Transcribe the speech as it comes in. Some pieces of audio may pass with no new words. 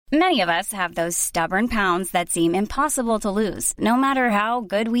Many of us have those stubborn pounds that seem impossible to lose, no matter how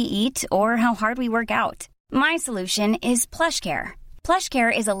good we eat or how hard we work out. My solution is PlushCare.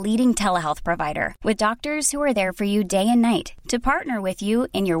 PlushCare is a leading telehealth provider with doctors who are there for you day and night to partner with you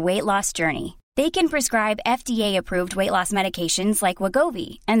in your weight loss journey. They can prescribe FDA-approved weight loss medications like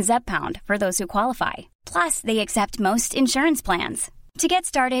Wegovy and Zepbound for those who qualify. Plus, they accept most insurance plans. To get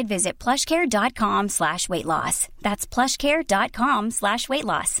started, visit plushcare.com/weightloss. That's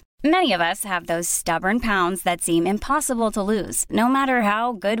plushcare.com/weightloss. Many of us have those stubborn pounds that seem impossible to lose, no matter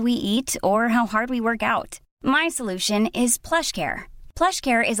how good we eat or how hard we work out. My solution is PlushCare.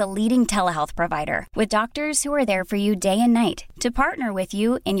 PlushCare is a leading telehealth provider with doctors who are there for you day and night to partner with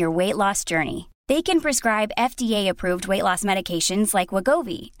you in your weight loss journey. They can prescribe FDA-approved weight loss medications like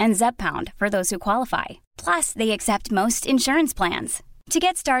Wegovy and Zepbound for those who qualify. Plus, they accept most insurance plans. To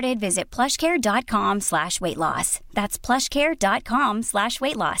get started, visit plushcare.com/weightloss. That's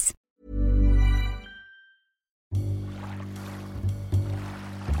plushcare.com/weightloss.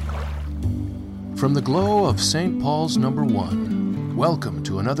 From the glow of St. Paul's number 1, welcome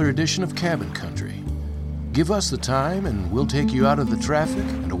to another edition of Cabin Country. Give us the time and we'll take you out of the traffic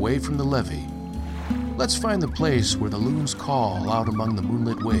and away from the levee. Let's find the place where the loons call out among the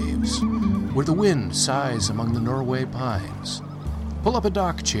moonlit waves, where the wind sighs among the Norway pines. Pull up a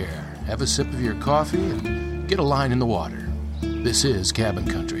dock chair, have a sip of your coffee, and get a line in the water. This is Cabin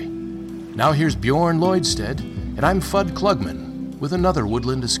Country. Now here's Bjorn Lloydstead, and I'm Fudd Klugman with another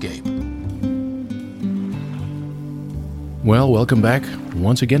woodland escape. Well, welcome back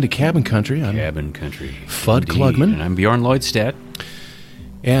once again to Cabin Country. I'm Cabin Country. Fudd Klugman. And I'm Bjorn Lloydstedt.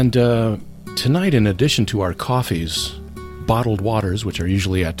 And tonight, in addition to our coffees, bottled waters, which are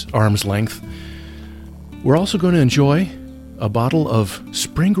usually at arm's length, we're also going to enjoy a bottle of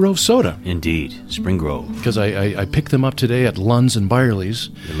Spring Grove soda. Indeed, Spring Grove. Because I picked them up today at Lund's and Byerly's.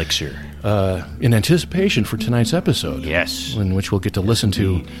 Elixir. In anticipation for tonight's episode. Yes. In which we'll get to listen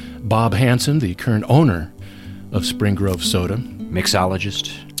to Bob Hansen, the current owner of Spring Grove soda. Mixologist.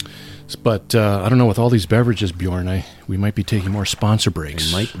 But I don't know, with all these beverages, Bjorn, we might be taking more sponsor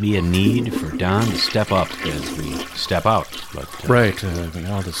breaks. There might be a need for Don to step up as we step out. But, right.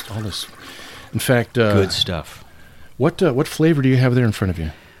 All this. In fact, good stuff. What flavor do you have there in front of you?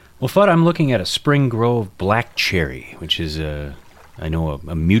 Well, Fudd, I'm looking at a Spring Grove Black Cherry, which is a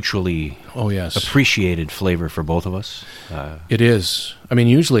mutually appreciated flavor for both of us. It is. I mean,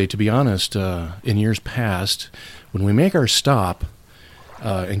 usually, to be honest, in years past, when we make our stop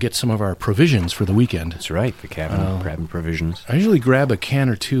and get some of our provisions for the weekend. That's right, the cabin provisions. I usually grab a can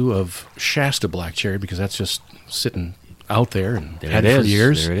or two of Shasta Black Cherry because that's just sitting out there and had it for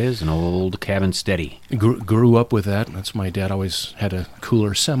years. There it is, an old cabin steady. Grew up with that. That's my dad always had a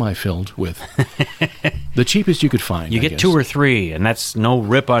cooler semi-filled with the cheapest you could find. You get 2 or 3, and that's no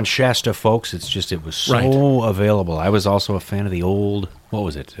rip on Shasta, folks. It's just it was so available. I was also a fan of the old, what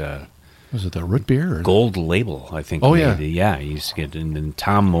was it? Was it the root beer? Or? Gold Label, I think. Oh, yeah. Yeah, you used to get, and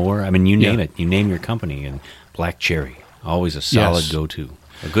Tom Moore. I mean, you name it. You name your company, and Black Cherry. Always a solid go-to.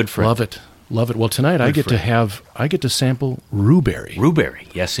 A good friend. Love it. Well, tonight I get to sample Rhueberry. Rhueberry,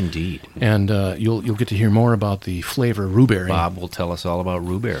 yes, indeed. And you'll get to hear more about the flavor of Rhueberry. Bob will tell us all about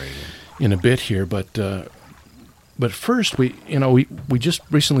Rhueberry in a bit here. But first, we just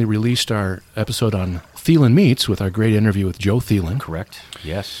recently released our episode on Thielen Meats with our great interview with Joe Thielen. Correct.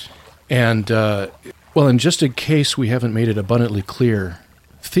 Yes. And and just in case we haven't made it abundantly clear,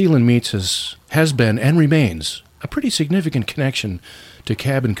 Thielen Meats has been and remains a pretty significant connection to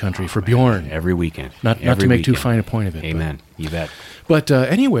Cabin Country for Bjorn. Every weekend. Not to make too fine a point of it. Amen. You bet. But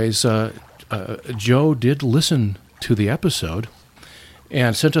anyways, Joe did listen to the episode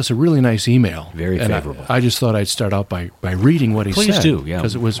and sent us a really nice email. Very favorable. I just thought I'd start out by reading what he said. Please do, yeah.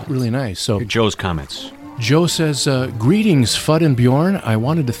 Because it was really nice. So Joe's comments. Joe says, "Greetings, Fudd and Bjorn. I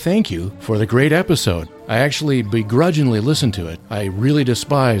wanted to thank you for the great episode. I actually begrudgingly listened to it. I really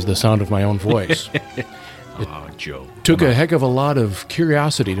despise the sound of my own voice." Joe. Took a heck of a lot of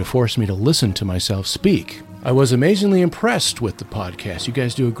curiosity to force me to listen to myself speak. I was amazingly impressed with the podcast. You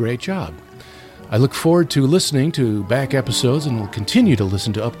guys do a great job. I look forward to listening to back episodes and will continue to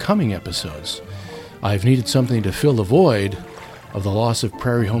listen to upcoming episodes. I've needed something to fill the void of the loss of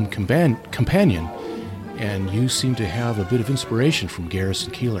Prairie Home Companion, and you seem to have a bit of inspiration from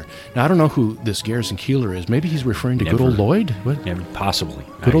Garrison Keillor. Now, I don't know who this Garrison Keillor is. Maybe he's referring to Good Old Lloyd? What? Never, possibly.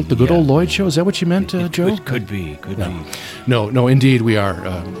 Good Old Lloyd show? Is that what you meant, Joe? Could be. No, indeed we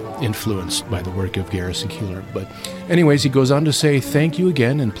are. influenced by the work of Garrison Keillor. But anyways, he goes on to say, thank you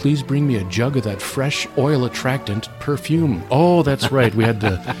again, and please bring me a jug of that fresh oil attractant perfume. Oh, that's right. We had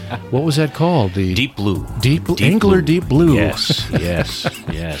the, what was that called? The Deep Blue. Angler Deep Blue. Yes.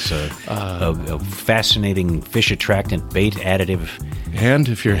 A fascinating fish attractant bait additive. And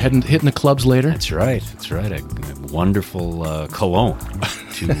if you're hitting the clubs later. That's right. A wonderful cologne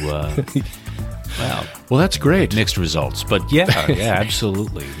to... Well, that's great. Mixed results, but yeah,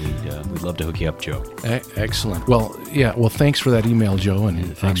 absolutely. We'd love to hook you up, Joe. Excellent. Well, thanks for that email, Joe,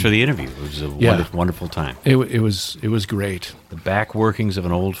 and thanks for the interview. It was a wonderful time. It was great. The back workings of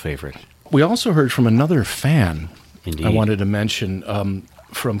an old favorite. We also heard from another fan. Indeed. I wanted to mention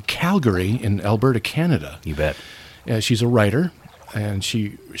from Calgary in Alberta, Canada. You bet. She's a writer, and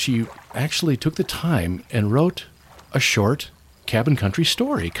she actually took the time and wrote a short cabin country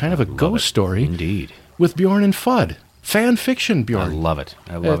story, kind of a ghost story. Indeed. With Bjorn and Fudd. Fan fiction, Bjorn. I love it.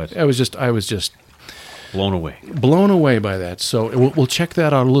 I was just blown away. Blown away by that. So we'll check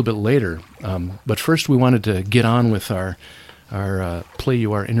that out a little bit later. But first we wanted to get on with our Play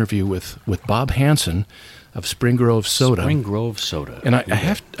You Are interview with Bob Hansen of Spring Grove Soda. Spring Grove Soda. And I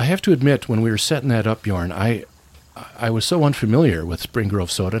have to admit, when we were setting that up, Bjorn, I was so unfamiliar with Spring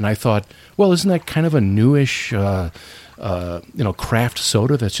Grove Soda, and I thought, well, isn't that kind of a newish craft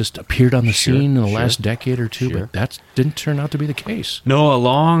soda that's just appeared on the scene in the last decade or two, but that didn't turn out to be the case. No, a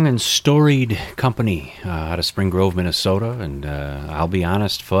long and storied company out of Spring Grove, Minnesota, and I'll be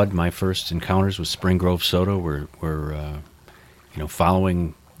honest, Fudd, my first encounters with Spring Grove Soda were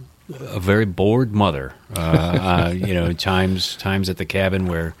following a very bored mother. Times at the cabin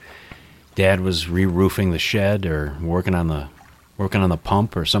where Dad was re-roofing the shed or working on the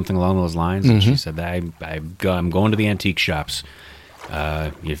pump or something along those lines, and she said, I'm going to the antique shops.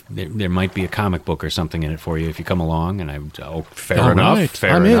 If there might be a comic book or something in it for you if you come along. And fair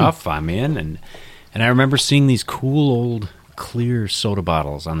enough, I'm in. And I remember seeing these cool old clear soda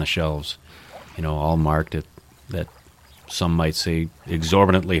bottles on the shelves, all marked at that some might say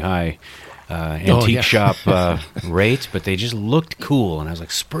exorbitantly high antique shop rate, but they just looked cool. And I was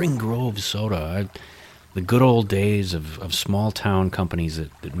like, Spring Grove Soda. The good old days of small-town companies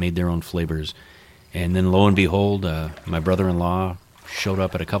that made their own flavors. And then, lo and behold, my brother-in-law showed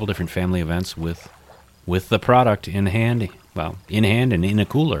up at a couple different family events with the product in hand and in a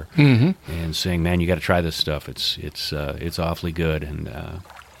cooler, and saying, man, you got to try this stuff. It's awfully good. And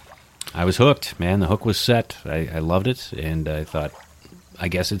I was hooked, man. The hook was set. I loved it, and I thought, I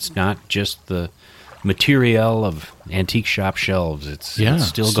guess it's not just the material of antique shop shelves. It's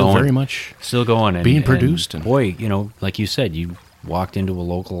still going. Very much still going. And, being produced. And boy, like you said, you walked into a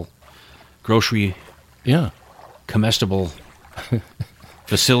local grocery comestible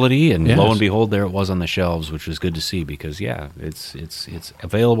facility, and lo and behold, there it was on the shelves, which was good to see because, it's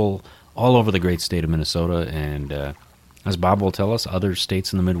available all over the great state of Minnesota, and as Bob will tell us, other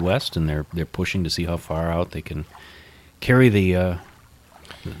states in the Midwest, and they're pushing to see how far out they can carry the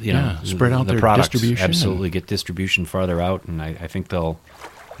spread out the their products. Distribution. Absolutely, get distribution farther out, and I think they'll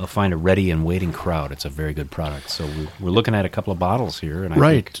find a ready and waiting crowd. It's a very good product. So we're looking at a couple of bottles here, and I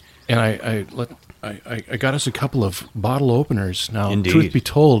got us a couple of bottle openers now. Indeed. Truth be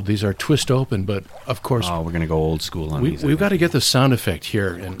told, these are twist open, but of course, we're going to go old school on these. We've got to get the sound effect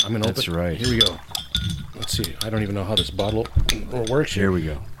here, and I'm going to open. That's right. Here we go. Let's see. I don't even know how this bottle works. Here we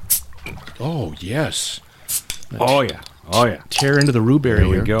go. Oh yes. Oh yeah. Tear into the rhubarb. There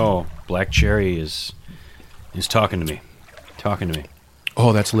we go. Black cherry is talking to me.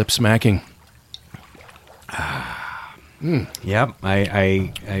 Oh, that's lip smacking. Yep.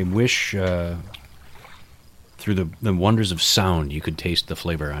 I wish through the wonders of sound you could taste the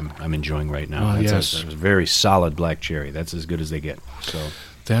flavor I'm enjoying right now. That's a very solid black cherry. That's as good as they get. So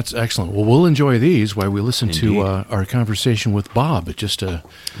that's excellent. Well, we'll enjoy these while we listen to our conversation with Bob.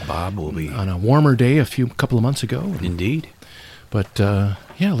 Bob will be on a warmer day a couple of months ago. Indeed. But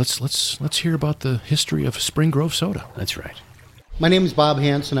let's hear about the history of Spring Grove Soda. That's right. My name is Bob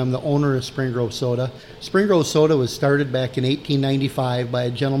Hansen. I'm the owner of Spring Grove Soda. Spring Grove Soda was started back in 1895 by a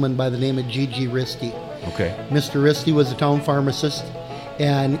gentleman by the name of G.G. Risty. Okay. Mr. Risty was a town pharmacist,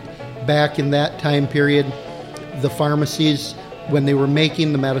 and back in that time period, the pharmacies, when they were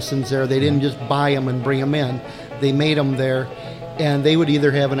making the medicines there, they didn't just buy them and bring them in. They made them there, and they would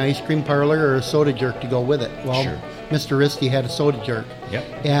either have an ice cream parlor or a soda jerk to go with it. Well, sure. Mr. Risty had a soda jerk.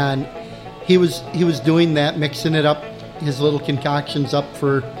 Yep. And he was doing that, mixing it up, his little concoctions up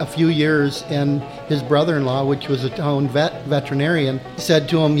for a few years, and his brother-in-law, which was a town veterinarian, said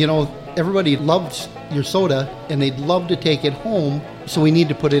to him, everybody loves your soda, and they'd love to take it home, so we need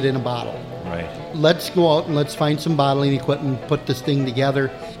to put it in a bottle. Right. let's go out and let's find some bottling equipment, put this thing together,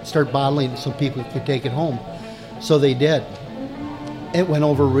 start bottling it so people could take it home. So they did. It went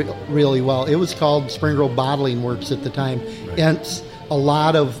over really well. It was called Spring Grove Bottling Works at the time. Right. And a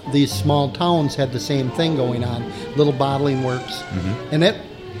lot of these small towns had the same thing going on, little bottling works. And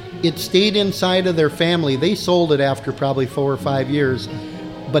it stayed inside of their family. They sold it after probably 4 or 5 years,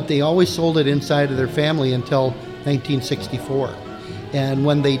 but they always sold it inside of their family until 1964. And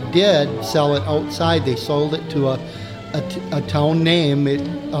when they did sell it outside, they sold it to a town name,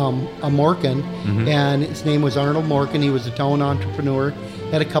 a Morgan, and his name was Arnold Morgan. He was a town entrepreneur,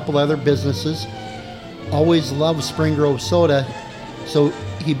 had a couple other businesses, always loved Spring Grove soda. So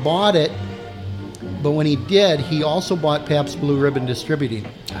he bought it, but when he did, he also bought Pabst Blue Ribbon Distributing.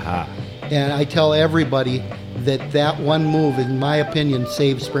 Aha. And I tell everybody that one move, in my opinion,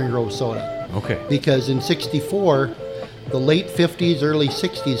 saved Spring Grove soda. Okay. Because in '64, the late 50s, early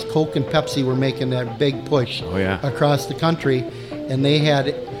 60s, Coke and Pepsi were making that big push across the country, and they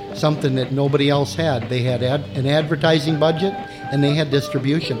had something that nobody else had. They had an advertising budget, and they had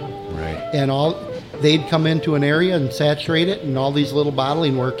distribution. Right. And they'd come into an area and saturate it, and all these little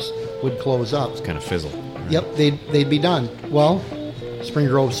bottling works would close up. It's kind of fizzle. Right? Yep, they'd be done. Well, Spring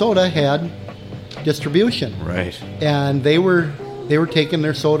Grove Soda had distribution. Right. And they were taking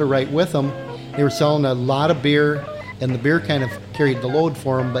their soda right with them. They were selling a lot of beer, and the beer kind of carried the load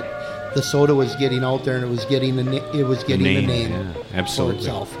for them, but the soda was getting out there, and it was getting the name Yeah, absolutely. for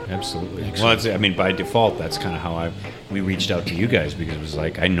itself. Absolutely. Well, by default, that's kind of how we reached out to you guys, because it was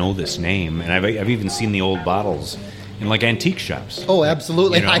like, I know this name, and I've even seen the old bottles in like antique shops. Oh,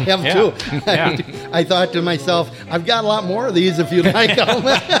 absolutely. You know? I have too. Yeah. I thought to myself, I've got a lot more of these if you'd like them.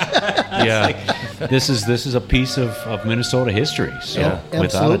 Yeah. This is a piece of Minnesota history. So Yeah, without a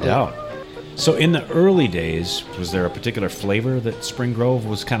absolutely. doubt. So in the early days, was there a particular flavor that Spring Grove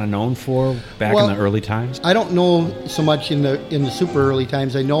was kind of known for back in the early times? I don't know so much in the super early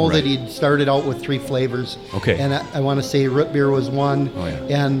times. I know Right. that he'd started out with 3 flavors. Okay. And I want to say root beer was one, Oh,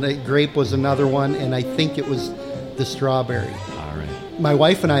 yeah. and the grape was another one, and I think it was the strawberry. All right. My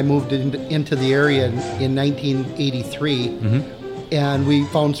wife and I moved into the area in 1983, and we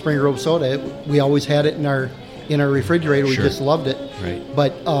found Spring Grove soda. We always had it in our refrigerator. We Sure. just loved it. Right.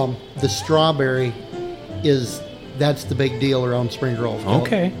 But the strawberry that's the big deal around Spring Grove.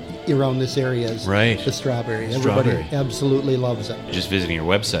 Okay. Around this area is Right. the strawberry. Strawberry. Everybody absolutely loves it. Just visiting your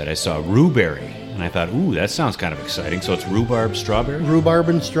website, I saw rhueberry, and I thought, ooh, that sounds kind of exciting. So it's rhubarb strawberry? Rhubarb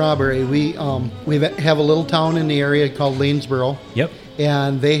and strawberry. We have a little town in the area called Lanesboro, Yep.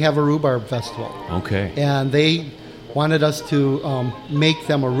 and they have a rhubarb festival. Okay. And they wanted us to make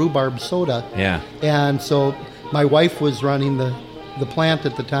them a rhubarb soda. Yeah. And so my wife was running the plant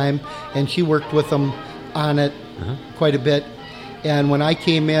at the time, and she worked with them on it quite a bit. And when I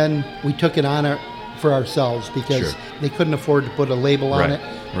came in, we took it on for ourselves because Sure. they couldn't afford to put a label on Right, it,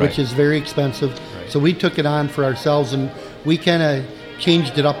 right. which is very expensive. Right. So we took it on for ourselves, and we kind of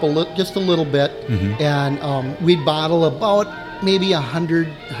changed it up just a little bit. And we'd bottle about maybe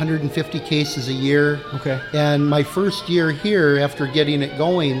 150 cases a year. Okay. And my first year here, after getting it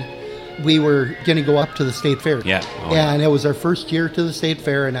going, we were going to go up to the state fair. Yeah. Oh, yeah. And it was our first year to the state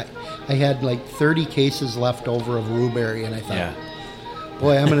fair, and I had like 30 cases left over of rhueberry, and I thought, Yeah.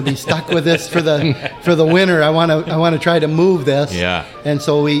 boy, I'm going to be stuck with this for the winter. I want to try to move this. Yeah. And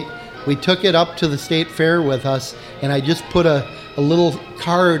so we took it up to the state fair with us, and I just put a little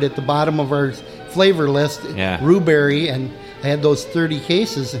card at the bottom of our flavor list, Yeah. rhueberry, and I had those 30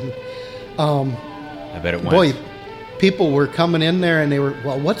 cases, and I bet it went. boy, people were coming in there and they were,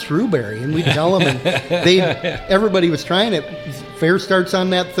 well, what's rhueberry? And we'd tell them, and everybody was trying it. Fair starts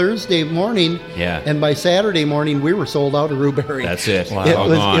on that Thursday morning, Yeah. and by Saturday morning we were sold out of rhueberry. That's it. Wow.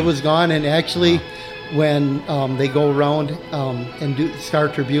 It was gone. And actually, when they go around and Star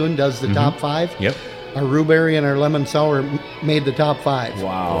Tribune does the top 5, Yep. our rhueberry and our lemon sour made the top 5.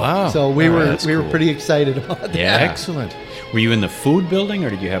 Wow. So we Oh, were that's were cool. pretty excited about that. Yeah. Excellent. Were you in the food building, or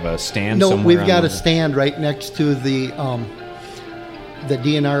did you have a stand No, somewhere? we've got on a stand right next to the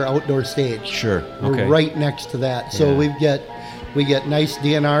DNR outdoor stage. Sure. We're Okay. right next to that. So Yeah. we get nice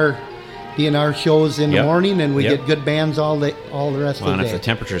DNR shows in the Yep. morning, and we Yep. get good bands all the rest Well, of and the if day. the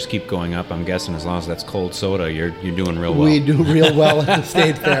temperatures keep going up, I'm guessing as long as that's cold soda, you're doing real well. We do real well at the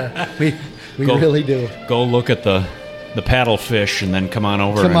state fair. We Go- really do. Go look at the paddlefish, and then come on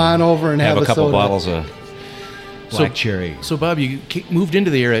over. Come on over and have a a couple soda. bottles of black cherry. So, Bob, you moved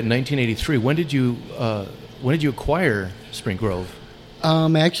into the area in 1983. When did you acquire Spring Grove?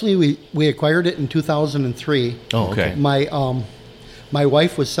 Actually, we acquired it in 2003. Oh, Okay. My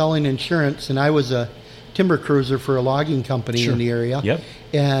wife was selling insurance, and I was a timber cruiser for a logging company Sure. in the area. Yep.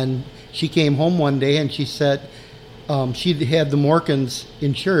 And she came home one day and she said she had the Morkins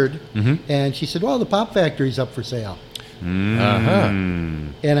insured, and she said, well, the pop factory's up for sale.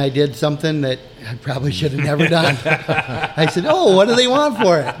 And I did something that I probably should have never done. I said, oh, what do they want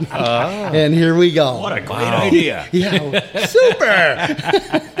for it? And here we go. What a great idea. Yeah, super.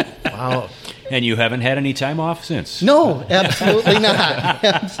 Wow. And you haven't had any time off since? No, absolutely not.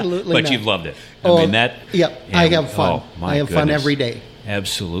 Absolutely not. But you've loved it. Oh, I mean, that... Yep, I have fun. My I have fun goodness. every day.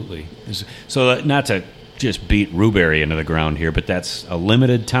 Absolutely. So not to just beat Ruberry into the ground here, but that's a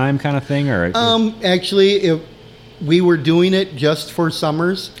limited time kind of thing? Or Actually, we were doing it just for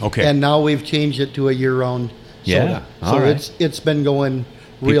summers. Okay. And now we've changed it to a year-round soda. All So right. it's been going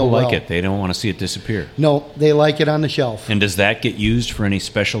real People well. like it. They don't want to see it disappear. No, they like it on the shelf. And does that get used for any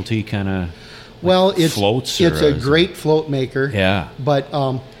specialty kind of Well, it's floats? It's or a great float maker. Yeah. But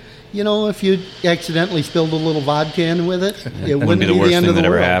if you accidentally spilled a little vodka in with it, it wouldn't be the worst the end thing of the that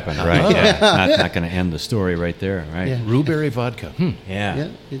ever world. happened, right? Yeah. Not going to end the story right there, right? Yeah. Ruberry vodka. Yeah. Yeah,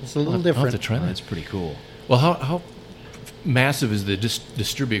 it's a little I'll have different. to try that. That's pretty cool. Well, how massive is the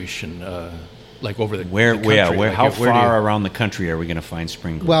distribution, like over the Where? the country? Like, How where do far you- around the country are we going to find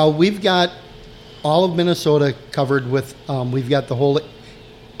Spring Grove? Well, we've got all of Minnesota covered with. We've got the whole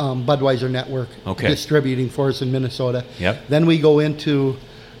Budweiser network distributing for us in Minnesota. Yep. Then we go into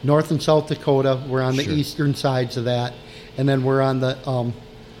North and South Dakota. We're on the Sure. eastern sides of that, and then we're on the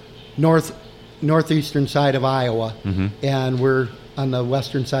northeastern side of Iowa, and we're on the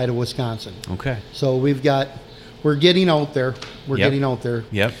western side of Wisconsin. Okay. So we're getting out there. We're Yep. getting out there.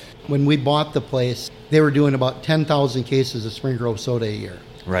 Yep. When we bought the place, they were doing about 10,000 cases of Spring Grove soda a year.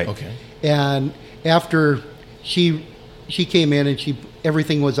 Right. Okay. And after she came in and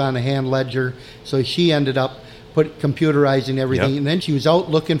everything was on a hand ledger, so she ended up computerizing everything. Yep. And then she was out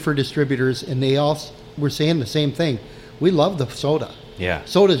looking for distributors, and they all were saying the same thing. We love the soda. Yeah.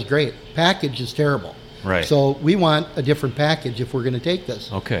 Soda's great. Package is terrible. Right. So we want a different package if we're going to take this.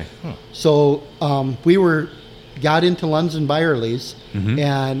 Okay. So we got into Lunds and Byerly's, Mm-hmm.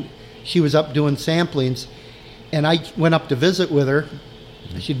 and she was up doing samplings, and I went up to visit with her.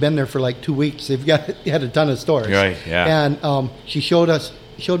 She'd been there for like 2 weeks. They've had a ton of stores. Right, yeah. And she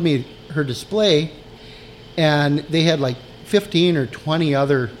showed me her display, and they had like 15 or 20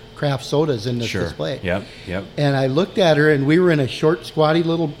 other craft sodas in this Sure. display. Yep. And I looked at her, and we were in a short, squatty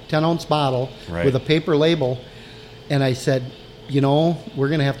little 10-ounce bottle Right. with a paper label, and I said, we're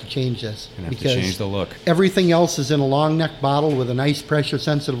going to have to change this. Gonna have to change the look. Everything else is in a long neck bottle with a nice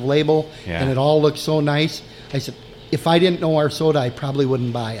pressure-sensitive label, Yeah. and it all looks so nice. I said, if I didn't know our soda, I probably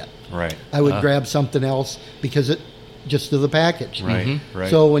wouldn't buy it. Right. I would grab something else because just of the package. Right. Right.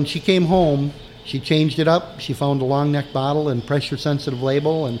 So when she came home, she changed it up. She found a long neck bottle and pressure-sensitive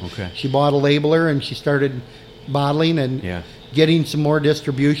label, and Okay. she bought a labeler, and she started bottling and Yeah. getting some more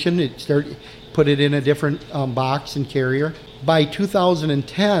distribution. Put it in a different box and carrier. By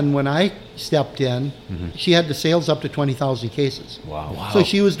 2010, when I stepped in, she had the sales up to 20,000 cases. Wow. So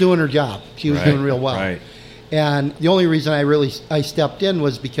she was doing her job. She was Right, doing real well. right. And the only reason I stepped in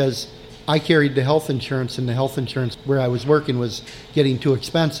was because I carried the health insurance, and the health insurance where I was working was getting too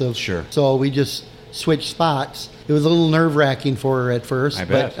expensive. Sure. So we just switched spots. It was a little nerve-wracking for her at first, I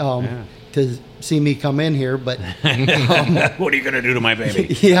bet. but Yeah. to see me come in here, but What are you going to do to my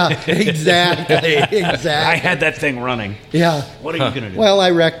baby? yeah, exactly, I exactly. had that thing running. Yeah. What are you going to do? Well, I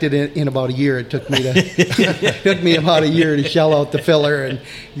wrecked it in about a year. It took me about a year to shell out the filler, and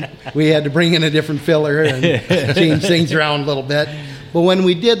we had to bring in a different filler and change things around a little bit. But when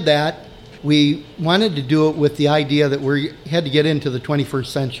we did that, we wanted to do it with the idea that we had to get into the 21st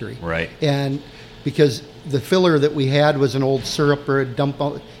century. Right. And because the filler that we had was an old syruper, it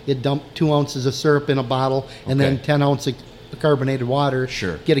dumped 2 ounces of syrup in a bottle, and then Okay. 10 ounces of carbonated water.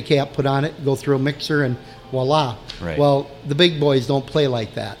 Sure. Get a cap put on it, go through a mixer, and voila. Right. Well, the big boys don't play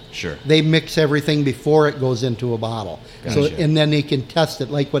like that. Sure. They mix everything before it goes into a bottle. So, Gotcha. and then they can test it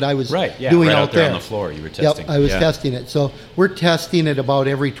like what I was Right, yeah, doing right out out there there on the floor. You were testing. Yep, I was Yeah. testing it. So we're testing it about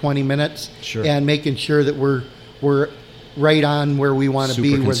every 20 minutes Sure. and making sure that we're right on where we want to Super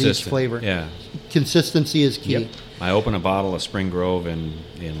be with each consistent. flavor. Yeah. Consistency is key. Yep. I open a bottle of Spring Grove in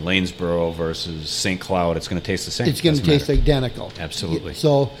Lanesboro versus St. Cloud. It's going to taste the same. It's going to Doesn't taste matter. identical. Absolutely.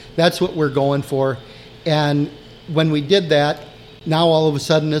 So that's what we're going for. And when we did that, now all of a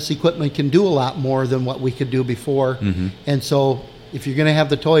sudden this equipment can do a lot more than what we could do before. Mm-hmm. And so if you're going to have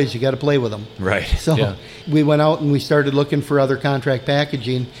the toys, you got to play with them. Right. So Yeah. we went out and we started looking for other contract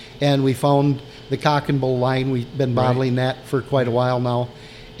packaging, and we found the Cock and Bull line. We've been bottling that for quite a while now.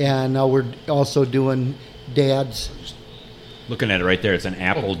 And now we're also doing Dad's Looking at it right there, it's an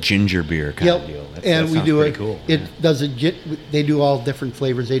apple ginger beer kind of deal. And we do pretty it. cool. It does they do all different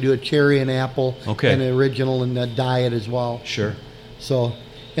flavors. They do a cherry and apple, Okay. and an original and a diet as well. Sure. So,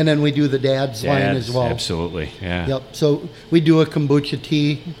 and then we do the dad's line as well. Absolutely. Yeah. Yep. So we do a kombucha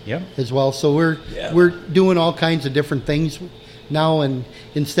tea Yep. as well. So we're doing all kinds of different things now, and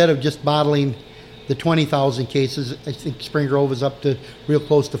instead of just bottling the 20,000 cases, I think Spring Grove is up to real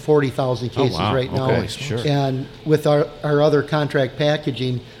close to 40,000 cases wow. right now. Okay, sure. And with our other contract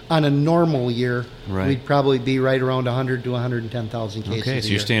packaging, on a normal year, Right. we'd probably be right around 100 to 110,000 cases. Okay, a so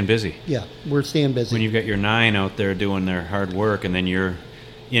you're year. staying busy. Yeah, we're staying busy. When you've got your 9 out there doing their hard work, and then you're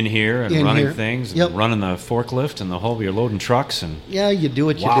in here and In running here. things, and Yep. running the forklift and the whole, you're loading trucks and Yeah, you do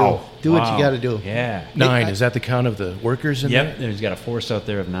what you wow. do. Do what Wow. you got to do. Yeah. 9, is that the count of the workers in Yep. there? There's got a force out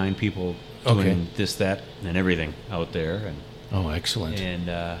there of 9 people doing Okay. this, that, and everything out there, Oh, excellent. and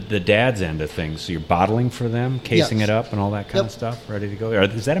the dad's end of things. So you're bottling for them, casing Yes. it up, and all that kind of Yep. stuff, ready to go.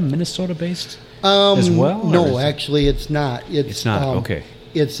 Is that a Minnesota-based as well? or No, is it- actually, it's not. It's not, okay.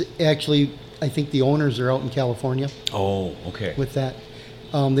 It's actually, I think the owners are out in California Oh, okay. with that.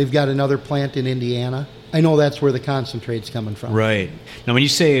 They've got another plant in Indiana. I know that's where the concentrate's coming from. Right. Now, when you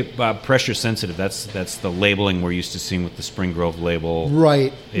say pressure sensitive, that's the labeling we're used to seeing with the Spring Grove label.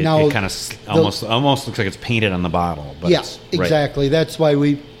 Right. It, Now, it kind of almost looks like it's painted on the bottle. But Yes, it's, right. exactly. That's why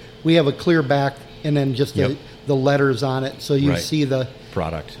we have a clear back and then just Yep. the letters on it, so you Right. see the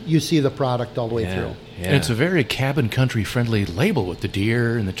Product. product all the way Yeah. through. Yeah. And it's a very cabin country friendly label with the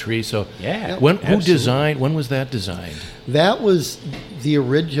deer and the tree. So Yeah, when absolutely. when was that designed? That was the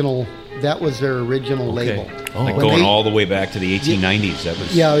original. That was their original Okay. label. Oh. Like When going they- all the way back to the 1890s. That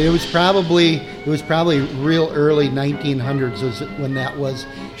was Yeah, it was probably real early 1900s was when that was.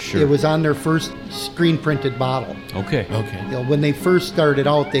 Sure. It was on their first screen printed bottle. okay. Okay. You know, when they first started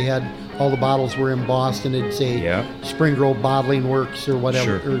out, they had all the bottles were embossed and it'd say Yeah. Spring Grove Bottling Works or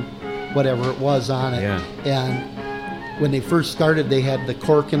whatever Sure. or whatever it was on it. Yeah. And when they first started, they had the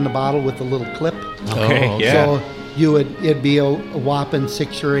cork in the bottle with the little clip. Okay. Oh, yeah. So it'd be a whopping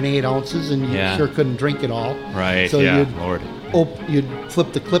 6 or 8 ounces, and you Yeah. sure couldn't drink it all. right. So yeah. you'd Lord. you'd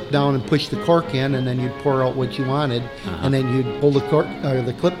flip the clip down and push the cork in, and then you'd pour out what you wanted, and then you'd pull the cork or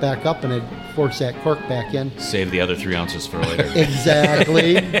the clip back up, and it'd force that cork back in. Save the other 3 ounces for later.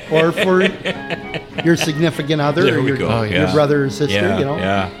 Exactly, or for your significant other, There or we your, go. Oh, your yeah. brother or sister, Yeah, you know.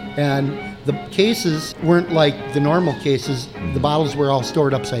 yeah. And the cases weren't like the normal cases. The bottles were all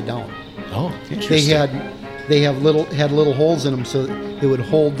stored upside down. Oh, They had little holes in them so it would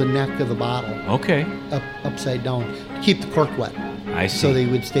hold the neck of the bottle Okay. upside down to keep the cork wet, I see. so they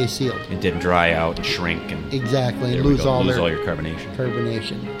would stay sealed. It didn't dry out and shrink and Exactly, there and we lose go, all lose their all your carbonation.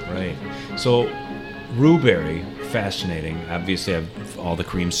 carbonation. Right. So, Rewberry, fascinating. Obviously, I have all the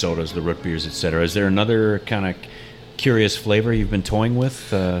cream sodas, the root beers, etc. Is there another kind of curious flavor you've been toying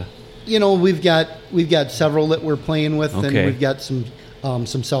with? You know, we've got several that we're playing with, Okay. and we've got some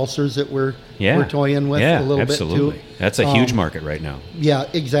seltzers that we're toying with yeah, a little absolutely. bit too. That's a huge market right now. Yeah,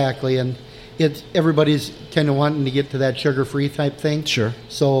 exactly, and everybody's kind of wanting to get to that sugar-free type thing. Sure.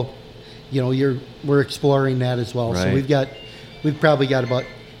 So, you know, we're exploring that as well. Right. So we've probably got about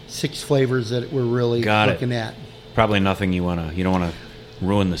 6 flavors that we're really Got it. looking at. Probably nothing you don't want to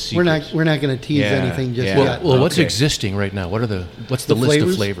ruin the secret. We're not going to tease Yeah, anything just yeah. yet. Well, what's Okay. existing right now? What's the The list flavors?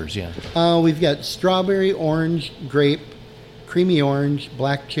 of flavors? Yeah. We've got strawberry, orange, grape, creamy orange,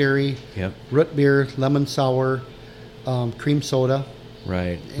 black cherry, Yep. root beer, lemon sour, cream soda,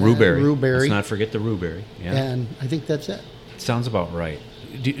 Right. And Rewberry. Rewberry. Let's not forget the Rewberry. Yeah. and I think that's it. Sounds about right.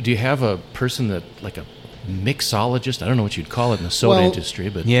 Do you have a person that like a mixologist? I don't know what you'd call it in the soda Well, industry,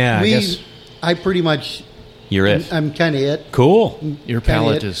 but Yeah, I guess I pretty much, you're it. I'm kind of it. Cool. your Kinda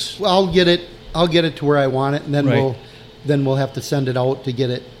palate it. is Well, I'll get it to where I want it, and then Right. we'll have to send it out to get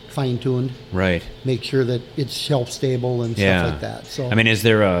it fine tuned. Right. Make sure that it's shelf stable and Yeah. stuff like that. So I mean, is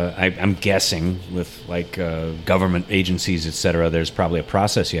there I'm guessing with like government agencies, et cetera, there's probably a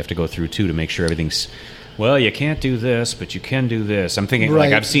process you have to go through too to make sure everything's, well, you can't do this, but you can do this. I'm thinking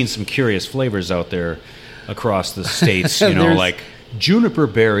like Right. I've seen some curious flavors out there across the states, you know, There's- like juniper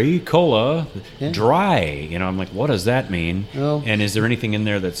berry cola Yeah. dry. You know, I'm like, what does that mean? Well- And is there anything in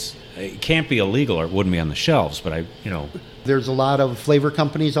there that's, it can't be illegal or it wouldn't be on the shelves, but there's a lot of flavor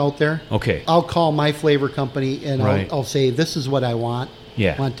companies out there. Okay. I'll call my flavor company and Right. I'll say this is what I want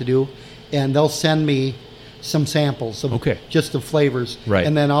Yeah. to do, and they'll send me some samples of Okay. just the flavors, Right.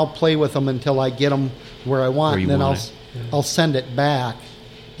 and then I'll play with them until I get them where I want, Where you and then want I'll send it back,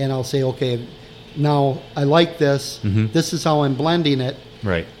 and I'll say, okay, now I like this. Mm-hmm. This is how I'm blending it.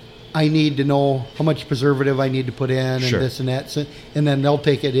 right. I need to know how much preservative I need to put in, Sure. and this and that. So, and then they'll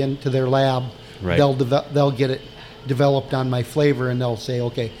take it into their lab. Right. They'll get it developed on my flavor, and they'll say,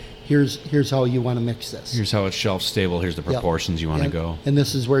 okay, here's how you want to mix this. Here's how it's shelf stable. Here's the proportions you want to go. And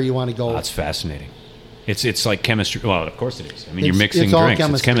this is where you want to go. Oh, that's fascinating. It's like chemistry. Well, of course it is. I mean, you're It's mixing all drinks.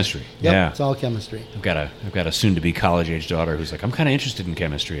 chemistry. It's chemistry. Yep, Yeah, it's all chemistry. I've got a soon-to-be college-age daughter who's like, I'm kind of interested in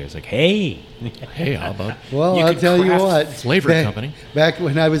chemistry. I was like, hey, Hey, how about Well, You I'll could tell you craft what. flavor company? Back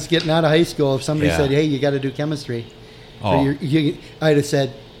when I was getting out of high school, if somebody Yeah. said, hey, you got to do chemistry, Oh. or I'd have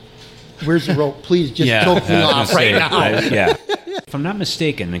said, where's the rope? Please just yeah, choke me I was off gonna right say, now. yeah. If I'm not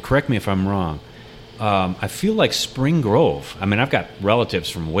mistaken, and correct me if I'm wrong, I feel like Spring Grove. I mean, I've got relatives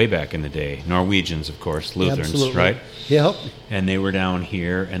from way back in the day, Norwegians, of course, Lutherans, Absolutely. right? Yep. And they were down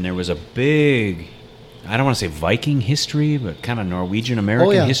here, and there was a big, I don't want to say Viking history, but kind of Norwegian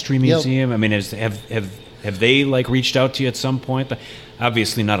American yeah. history Yep. museum. I mean, have they like reached out to you at some point?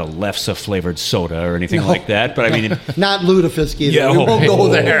 Obviously, not a Lefse flavored soda or anything No. like that, but I mean, Not lutefisk either. Yeah, we won't go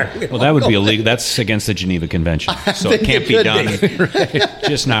there. well, that would be illegal. That's against the Geneva Convention, so it think can't it be could done.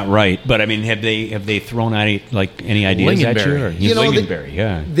 Just not right. But I mean, have they thrown out any ideas at you? Lingonberry. Or, You know, Lingonberry,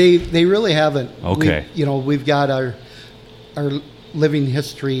 yeah. They really haven't. Okay. We've got our living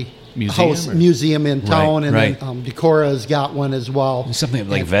history Museum, or- museum in town, and right. then Decora's got one as well. Something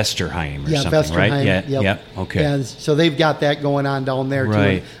like Vesterheim or Yeah, something, right? Vesterheim, Yeah, yep. yep. Okay. And so they've got that going on down there too.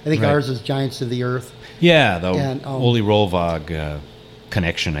 Right, I think right. ours is Giants of the Earth. Yeah, the And, Ole Rolvag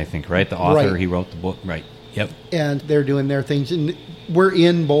connection, I think, right? The author, Right. he wrote the book, right? Yep. And they're doing their things, and we're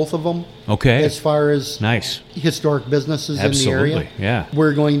in both of them. Okay. As far as Nice. historic businesses in the Absolutely, area, yeah.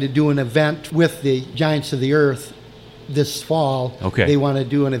 we're going to do an event with the Giants of the Earth this fall. Okay. They want to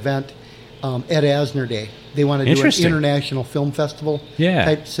do an event, Ed Asner Day. They want to do an Interesting. international film festival Yeah.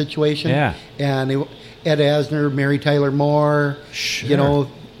 type situation. Yeah. And Ed Asner, Mary Tyler Moore, Sure.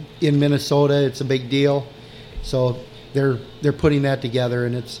 in Minnesota, it's a big deal. So they're putting that together,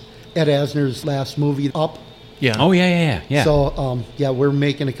 and it's Ed Asner's last movie, Up. Yeah. Oh, yeah. So, we're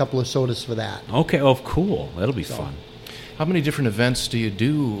making a couple of sodas for that. Okay, oh, cool. That'll be fun. How many different events do you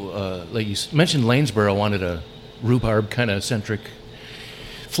do? Like you mentioned, Lanesboro wanted a rhubarb kind of centric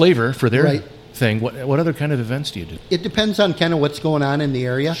flavor for their Right. thing. What other kind of events do you do? It depends on kind of what's going on in the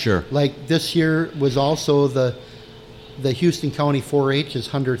area. Sure. Like this year was also the Houston County 4-H's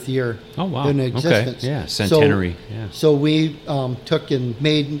 100th year Oh, wow. in Okay. existence. Yeah, centenary. Yeah. So we took and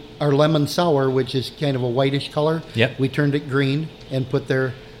made our lemon sour, which is kind of a whitish color. Yep. We turned it green and put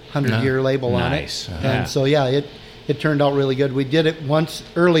their 100-year label on it. Nice. And Yeah. so, it turned out really good. We did it once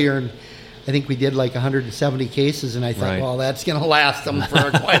earlier, and I think we did like 170 cases, and I thought, Right. well, that's going to last them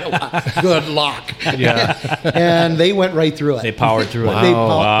for quite a while. Good luck. Yeah. And they went right through it. They powered through it. They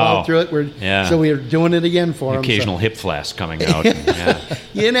Wow. plowed through it. Yeah. So we were doing it again for them. Occasional hip flask coming out. Yeah.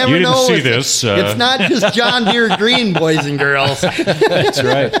 You never You didn't know. see It's- this, It's not just John Deere Green, boys and girls. That's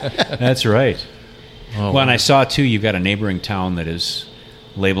right. That's right. Oh, Well, and I saw too. You've got a neighboring town that is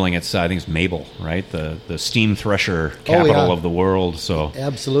labeling its. I think it's Mabel, right? The steam thresher capital yeah. of the world. So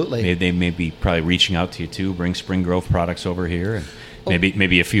Absolutely. they may be probably reaching out to you too. Bring Spring Grove products over here, and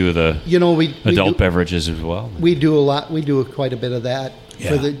maybe a few of the We adult do, beverages as well. we do a lot. We do quite a bit of that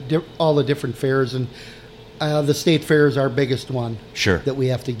for Yeah. all the different fairs, and the state fair is our biggest one. Sure. That we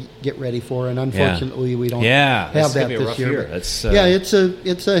have to get ready for, and unfortunately we don't Yeah, this have is gonna that be a this rough year. year. but- That's,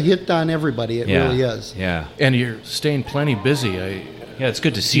 it's a hit on everybody. It yeah, really is. Yeah. And you're staying plenty busy. Yeah, it's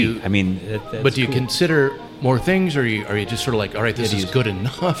good to see. I mean, But do you cool. consider more things, or are you just sort of like, all right, this do is you- good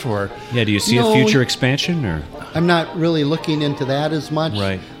enough? Or Yeah, do you see No, a future expansion or? I'm not really looking into that as much.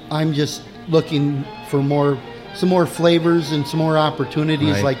 Right. I'm just looking for some more flavors and some more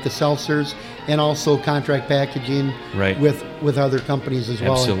opportunities Right. like the seltzers, and also contract packaging Right. with other companies as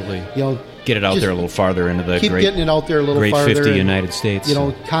well. Absolutely. And, Get it out just there a little farther into the keep great, getting it out there a little great farther. 50 and, United States.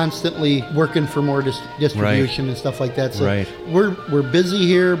 Constantly working for more distribution and stuff like that. So Right. we're busy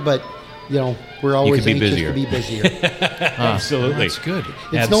here, but we're always be anxious busier. to be busier. Absolutely. that's good.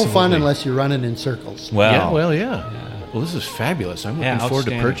 It's no fun Absolutely. unless you're running in circles. Well, Yeah. Well, this is fabulous. I'm looking forward to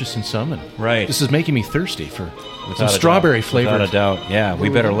outstanding. purchasing some. And Right. This is making me thirsty for without some a strawberry doubt, flavor. Without a doubt. Yeah, we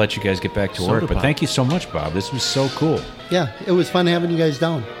better let you guys get back to Soda work. But pop. thank you so much, Bob. This was so cool. Yeah, it was fun having you guys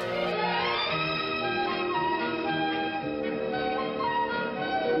down.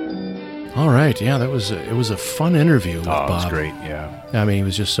 All right. Yeah, it was a fun interview with Bob. Oh, it was great. Yeah. I mean, he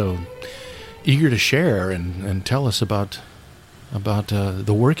was just so eager to share and tell us about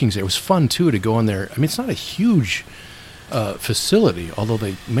the workings. It was fun too to go in there. I mean, it's not a huge facility, although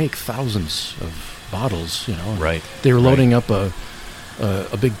they make thousands of bottles. Right. They were loading up a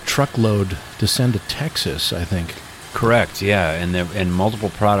big truckload to send to Texas, I think. Correct. Yeah, and multiple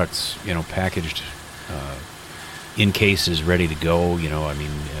products, packaged in cases, ready to go. I mean,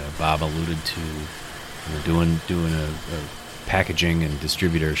 Bob alluded to doing a packaging and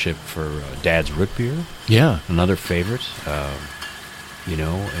distributorship for Dad's Root Beer, Yeah. another favorite.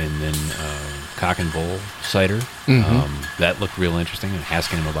 And then Cock and Bull cider. That looked real interesting, and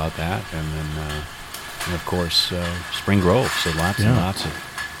asking him about that. And then, and of course, Spring Grove. So lots and lots of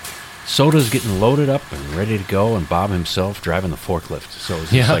sodas getting loaded up and ready to go, and Bob himself driving the forklift. So it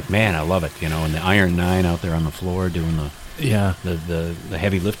was just like, man, I love it. And the Iron 9 out there on the floor doing the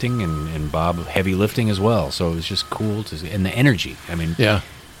heavy lifting, and Bob heavy lifting as well. So it was just cool to see. And the energy. I mean,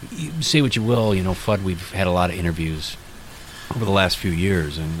 you say what you will, Fudd, we've had a lot of interviews over the last few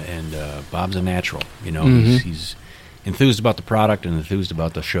years, and Bob's a natural. He's enthused about the product and enthused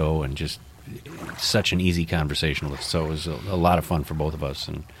about the show, and just such an easy conversationalist. So it was a lot of fun for both of us,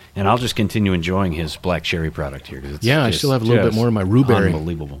 and I'll just continue enjoying his black cherry product here. Cause I still have a little bit more of my rhubarb.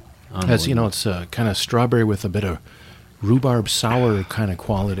 Unbelievable. As it's kind of strawberry with a bit of rhubarb sour kind of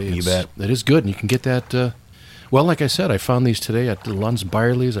quality. You bet. It is good, and you can get that. Well, like I said, I found these today at the Lund's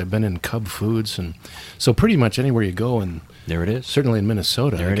Byerly's. I've been in Cub Foods, and so pretty much anywhere you go, and there it is. Certainly in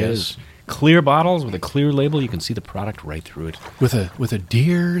Minnesota, there I it guess. Is. Clear bottles with a clear label. You can see the product right through it. With a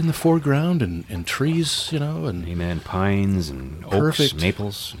deer in the foreground and trees, and amen, pines and oaks,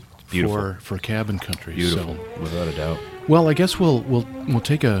 maples. Beautiful for cabin country. Beautiful, so, without a doubt. Well, I guess we'll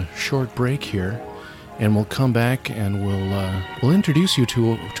take a short break here, and we'll come back and we'll introduce you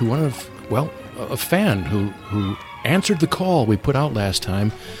to one of a fan who answered the call we put out last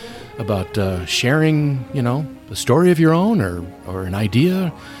time about sharing a story of your own or an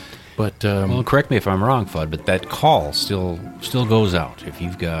idea. But well, correct me if I'm wrong, Fudd, but that call still goes out. If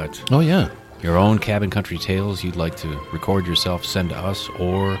you've got your own cabin country tales you'd like to record yourself, send to us,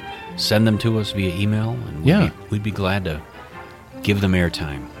 or send them to us via email, and we'd be glad to give them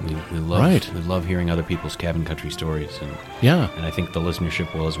airtime. We love hearing other people's cabin country stories, and I think the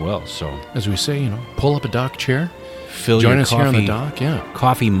listenership will as well. So as we say, pull up a dock chair, join us here on the dock,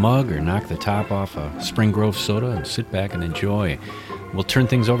 coffee mug, or knock the top off a Spring Grove soda and sit back and enjoy. We'll turn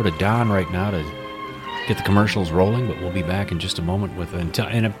things over to Don right now to get the commercials rolling, but we'll be back in just a moment with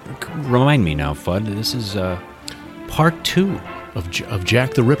remind me now, Fudd, this is part 2 of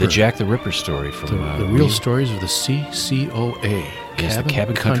Jack the Ripper. The Jack the Ripper story from the real stories of the CCOA. Yes, the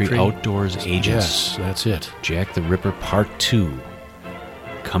Cabin Country Outdoors Agents. Yes, that's it. Jack the Ripper part 2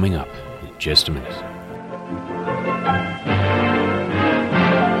 coming up in just a minute.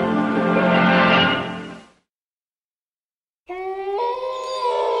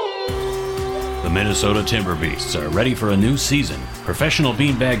 The Minnesota Timber Beasts are ready for a new season. Professional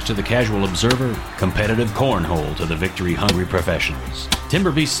beanbags to the casual observer, competitive cornhole to the victory-hungry professionals.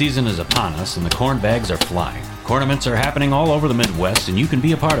 Timber Beast season is upon us, and the corn bags are flying. Tournaments are happening all over the Midwest, and you can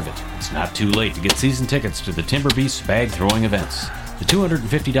be a part of it. It's not too late to get season tickets to the Timber Beasts bag throwing events. The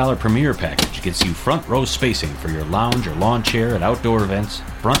 $250 Premier Package gets you front row spacing for your lounge or lawn chair at outdoor events,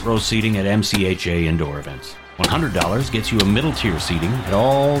 front row seating at MCHA indoor events. $100 gets you a middle tier seating at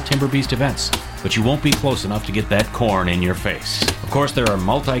all Timber Beast events, but you won't be close enough to get that corn in your face. Of course, there are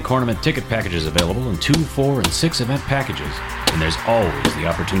multi-tournament ticket packages available in 2, 4, and 6 event packages, and there's always the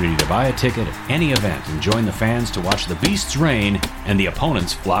opportunity to buy a ticket at any event and join the fans to watch the Beasts reign and the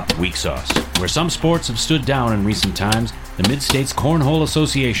opponents flop weak sauce. Where some sports have stood down in recent times, the Mid-States Cornhole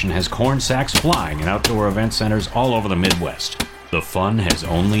Association has corn sacks flying in outdoor event centers all over the Midwest. The fun has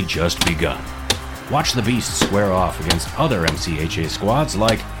only just begun. Watch the Beasts square off against other MCHA squads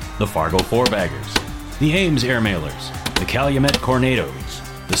like the Fargo Four-Baggers, the Ames Airmailers, the Calumet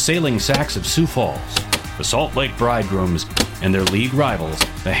Cornados, the Sailing Sacks of Sioux Falls, the Salt Lake Bridegrooms, and their league rivals,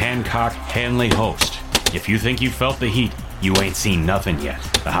 the Hancock Hanley Host. If you think you felt the heat, you ain't seen nothing yet.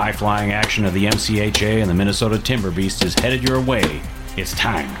 The high-flying action of the MCHA and the Minnesota Timber Beast is headed your way. It's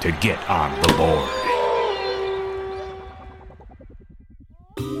time to get on the board.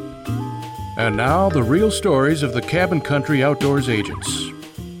 And now, the real stories of the Cabin Country Outdoors Agents.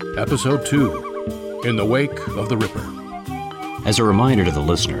 Episode 2, In the Wake of the Ripper. As a reminder to the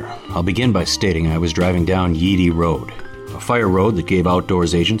listener, I'll begin by stating I was driving down Yeedy Road, a fire road that gave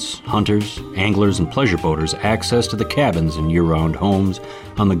outdoors agents, hunters, anglers, and pleasure boaters access to the cabins and year-round homes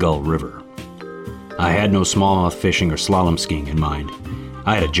on the Gull River. I had no smallmouth fishing or slalom skiing in mind.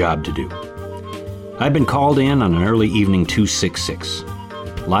 I had a job to do. I'd been called in on an early evening 266.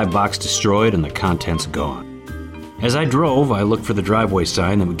 Live box destroyed and the contents gone. As I drove, I looked for the driveway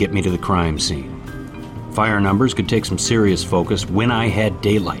sign that would get me to the crime scene. Fire numbers could take some serious focus when I had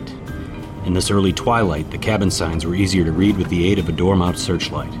daylight. In this early twilight, the cabin signs were easier to read with the aid of a door-mount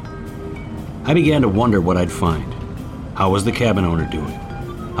searchlight. I began to wonder what I'd find. How was the cabin owner doing?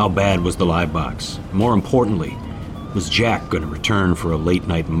 How bad was the live box? More importantly, was Jack going to return for a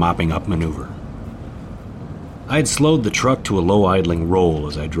late-night mopping-up maneuver? I had slowed the truck to a low idling roll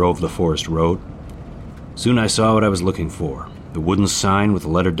as I drove the forest road. Soon I saw what I was looking for, the wooden sign with the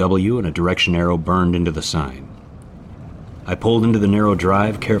letter W and a direction arrow burned into the sign. I pulled into the narrow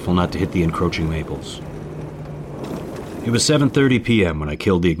drive, careful not to hit the encroaching maples. It was 7:30 p.m. when I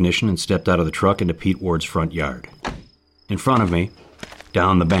killed the ignition and stepped out of the truck into Pete Ward's front yard. In front of me,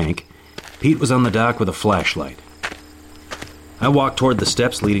 down the bank, Pete was on the dock with a flashlight. I walked toward the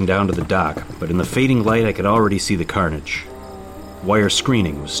steps leading down to the dock, but in the fading light I could already see the carnage. Wire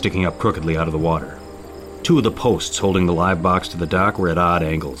screening was sticking up crookedly out of the water. 2 of the posts holding the live box to the dock were at odd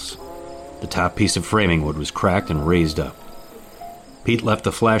angles. The top piece of framing wood was cracked and raised up. Pete left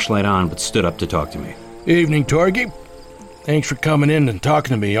the flashlight on but stood up to talk to me. Evening, Torgy. Thanks for coming in and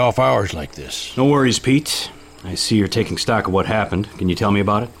talking to me off hours like this. No worries, Pete. I see you're taking stock of what happened. Can you tell me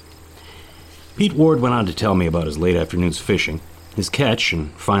about it? Pete Ward went on to tell me about his late afternoon's fishing, his catch,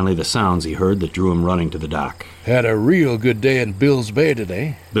 and finally the sounds he heard that drew him running to the dock. Had a real good day in Bill's Bay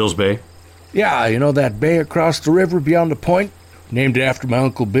today. Bill's Bay? Yeah, you know that bay across the river beyond the point? Named it after my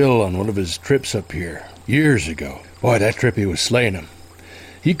Uncle Bill on one of his trips up here, years ago. Boy, that trip he was slaying 'em.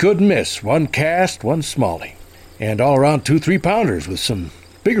 He couldn't miss. 1 cast, 1 smallie. And all around 2 3-pounders with some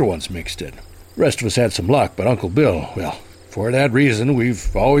bigger ones mixed in. The rest of us had some luck, but Uncle Bill, well, for that reason,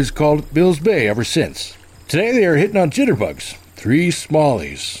 we've always called it Bill's Bay ever since. Today they are hitting on jitterbugs. 3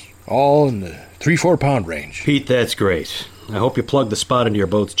 smallies, all in the 3-4 pound range. Pete, that's great. I hope you plugged the spot into your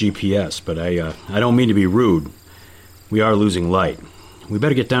boat's GPS, but I don't mean to be rude. We are losing light. We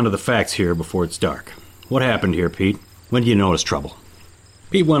better get down to the facts here before it's dark. What happened here, Pete? When did you notice trouble?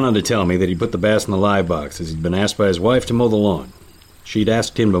 Pete went on to tell me that he put the bass in the live box as he'd been asked by his wife to mow the lawn. She'd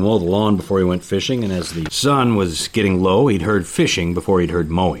asked him to mow the lawn before he went fishing, and as the sun was getting low, he'd heard fishing before he'd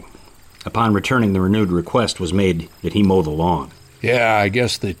heard mowing. Upon returning, the renewed request was made that he mow the lawn. Yeah, I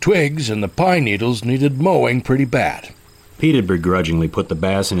guess the twigs and the pine needles needed mowing pretty bad. Pete had begrudgingly put the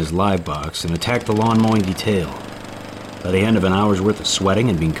bass in his live box and attacked the lawn mowing detail. By the end of an hour's worth of sweating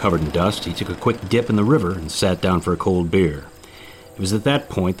and being covered in dust, he took a quick dip in the river and sat down for a cold beer. It was at that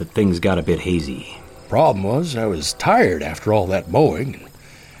point that things got a bit hazy. Problem was, I was tired after all that mowing. And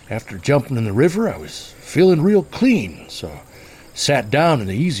after jumping in the river, I was feeling real clean, so sat down in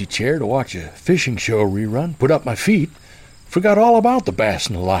the easy chair to watch a fishing show rerun, put up my feet, forgot all about the bass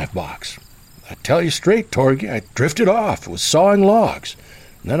in the live box. I tell you straight, Torgy, I drifted off, was sawing logs,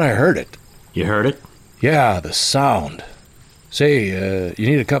 and then I heard it. You heard it? Yeah, the sound. Say, you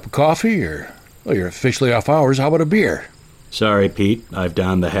need a cup of coffee, or, well, you're officially off hours, how about a beer? Sorry, Pete, I've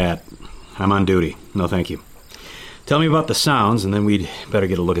donned the hat. I'm on duty. No, thank you. Tell me about the sounds, and then we'd better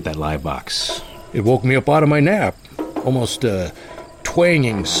get a look at that live box. It woke me up out of my nap. Almost a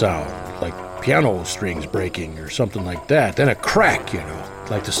twanging sound, like piano strings breaking or something like that. Then a crack, you know,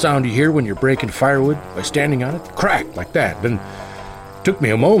 like the sound you hear when you're breaking firewood by standing on it. Crack, like that. Then it took me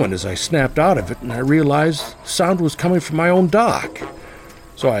a moment as I snapped out of it, and I realized the sound was coming from my own dock.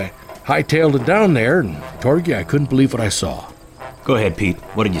 So I hightailed it down there, and Torgy, I couldn't believe what I saw. Go ahead, Pete.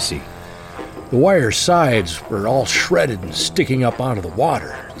 What did you see? The wire sides were all shredded and sticking up out of the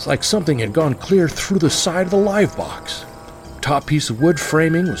water. It's like something had gone clear through the side of the live box. The top piece of wood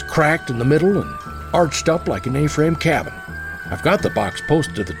framing was cracked in the middle and arched up like an A-frame cabin. I've got the box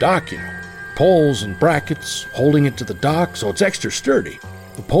posted to the dock, you know. Poles and brackets holding it to the dock so it's extra sturdy.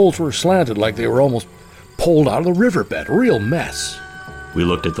 The poles were slanted like they were almost pulled out of the riverbed. A real mess. We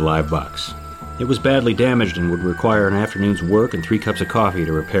looked at the live box. It was badly damaged and would require an afternoon's work and 3 cups of coffee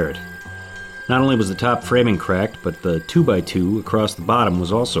to repair it. Not only was the top framing cracked, but the 2x2 across the bottom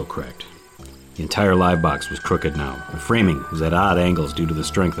was also cracked. The entire live box was crooked now. The framing was at odd angles due to the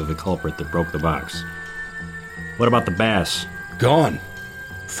strength of the culprit that broke the box. What about the bass? Gone.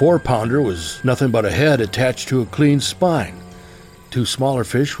 4-pounder was nothing but a head attached to a clean spine. 2 smaller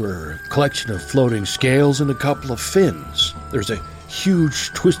fish were a collection of floating scales and a couple of fins. There's a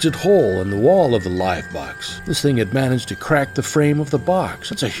huge twisted hole in the wall of the live box. This thing had managed to crack the frame of the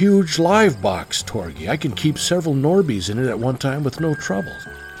box. It's a huge live box, Torgy. I can keep several Norbies in it at one time with no trouble.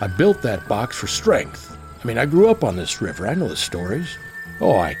 I built that box for strength. I mean, I grew up on this river. I know the stories.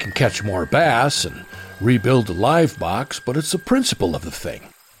 Oh, I can catch more bass and rebuild the live box, but it's the principle of the thing.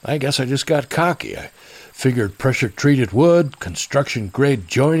 I guess I just got cocky. I figured pressure-treated wood, construction-grade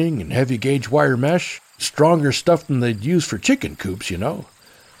joining, and heavy-gauge wire mesh, stronger stuff than they'd use for chicken coops, you know.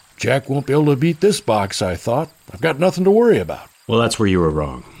 Jack won't be able to beat this box, I thought. I've got nothing to worry about. Well, that's where you were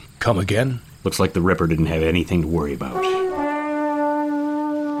wrong. Come again? Looks like the Ripper didn't have anything to worry about.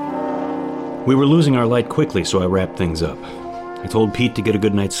 We were losing our light quickly, so I wrapped things up. I told Pete to get a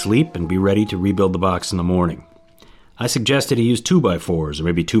good night's sleep and be ready to rebuild the box in the morning. I suggested he use 2x4s or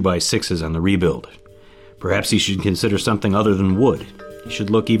maybe 2x6s on the rebuild. Perhaps he should consider something other than wood. He should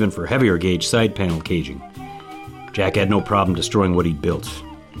look even for heavier gauge side panel caging. Jack had no problem destroying what he'd built.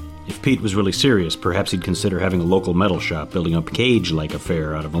 If Pete was really serious, perhaps he'd consider having a local metal shop building a cage-like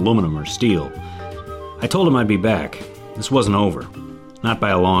affair out of aluminum or steel. I told him I'd be back. This wasn't over. Not by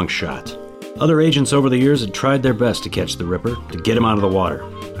a long shot. Other agents over the years had tried their best to catch the Ripper, to get him out of the water.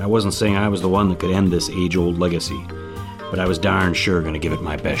 I wasn't saying I was the one that could end this age-old legacy, but I was darn sure going to give it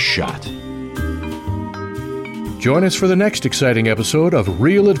my best shot. Join us for the next exciting episode of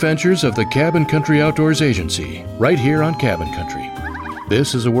Real Adventures of the Cabin Country Outdoors Agency, right here on Cabin Country.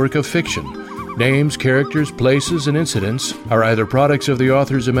 This is a work of fiction. Names, characters, places, and incidents are either products of the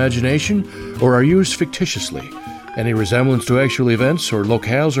author's imagination or are used fictitiously. Any resemblance to actual events or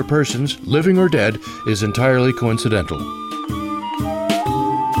locales or persons, living or dead, is entirely coincidental.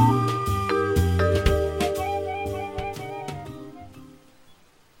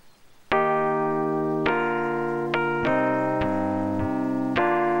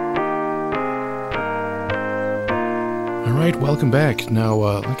 All right, welcome back. Now,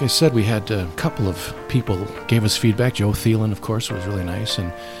 like I said, we had a couple of people gave us feedback. Joe Thielen, of course, was really nice.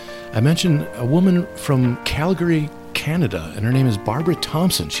 And I mentioned a woman from Calgary, Canada, and her name is Barbara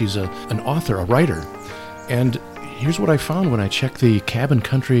Thompson. She's an author, a writer. And here's what I found when I checked the Cabin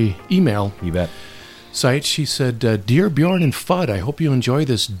Country email You bet. site. She said, Dear Bjorn and Fudd, I hope you enjoy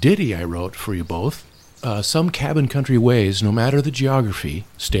this ditty I wrote for you both. Some Cabin Country ways, no matter the geography,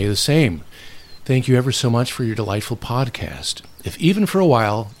 stay the same. Thank you ever so much for your delightful podcast. If even for a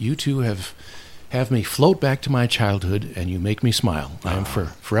while you two have me float back to my childhood and you make me smile, I am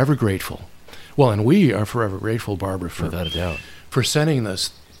forever grateful. Well, and we are forever grateful, Barbara, Without a doubt. for sending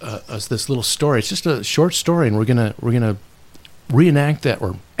us this little story. It's just a short story, and we're gonna reenact that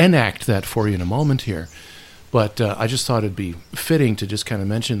or enact that for you in a moment here. But I just thought it'd be fitting to just kind of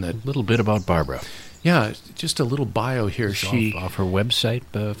mention that. A little bit about Barbara. Yeah, just a little bio here. She Off her website,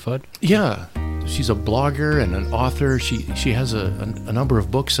 Fudd? Yeah, she's a blogger and an author. She has a number of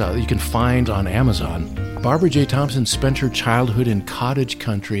books that you can find on Amazon. Barbara J. Thompson spent her childhood in cottage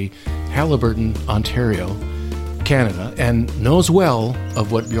country, Haliburton, Ontario, Canada, and knows well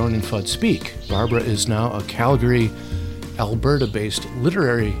of what Bjorn and Fudd speak. Barbara is now a Calgary, Alberta-based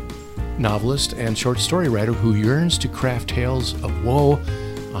literary novelist and short story writer who yearns to craft tales of woe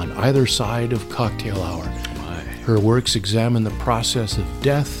on either side of cocktail hour. Her works examine the process of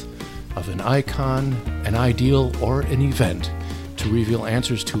death, of an icon, an ideal, or an event to reveal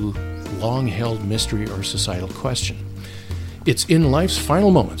answers to long-held mystery or societal question. It's in life's final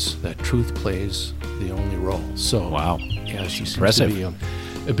moments that truth plays the only role. So, Wow. Yeah, she seems Impressive. to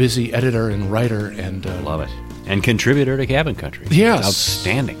be a busy editor and writer and Love it. And contributor to Cabin Country. Yes.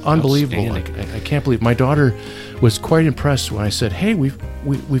 Outstanding. Unbelievable. Outstanding. I can't believe my daughter was quite impressed when I said, hey,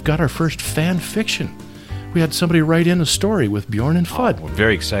 we've got our first fan fiction. We had somebody write in a story with Bjorn and Fudd. Well,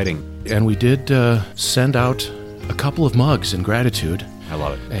 very exciting. And we did send out a couple of mugs in gratitude. I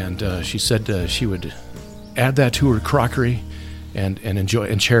love it. And she said she would add that to her crockery and enjoy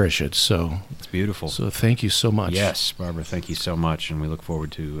and cherish it. So It's beautiful. so thank you so much. Yes, Barbara, thank you so much. And we look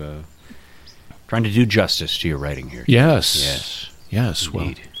forward to trying to do justice to your writing here. Yes. Yes. Yes. Well,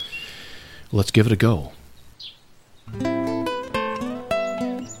 Indeed. let's give it a go.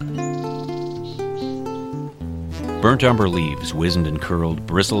 Burnt umber leaves wizened and curled,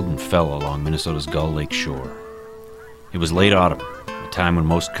 bristled and fell along Minnesota's Gull Lake shore. It was late autumn, a time when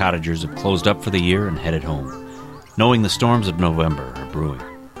most cottagers have closed up for the year and headed home, knowing the storms of November are brewing.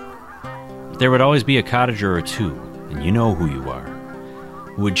 But there would always be a cottager or two, and you know who you are,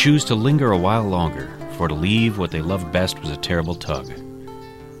 who would choose to linger a while longer, for to leave what they loved best was a terrible tug.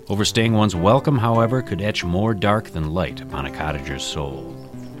 Overstaying one's welcome, however, could etch more dark than light upon a cottager's soul.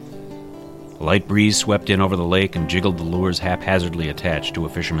 A light breeze swept in over the lake and jiggled the lures haphazardly attached to a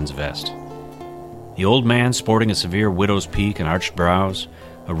fisherman's vest. The old man, sporting a severe widow's peak and arched brows,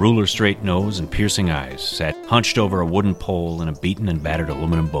 a ruler-straight nose and piercing eyes, sat hunched over a wooden pole in a beaten and battered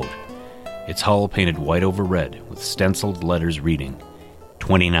aluminum boat, its hull painted white over red with stenciled letters reading,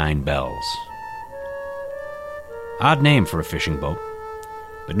 29 bells. Odd name for a fishing boat,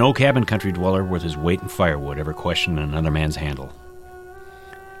 but no cabin country dweller worth his weight in firewood ever questioned another man's handle.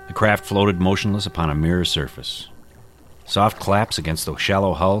 The craft floated motionless upon a mirror surface. Soft claps against the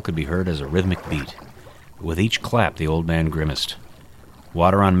shallow hull could be heard as a rhythmic beat. But with each clap, the old man grimaced.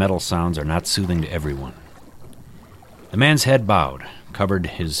 Water on metal sounds are not soothing to everyone. The man's head bowed, covered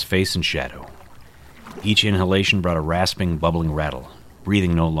his face in shadow. Each inhalation brought a rasping, bubbling rattle.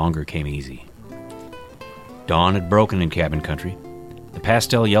 Breathing no longer came easy. Dawn had broken in cabin country, the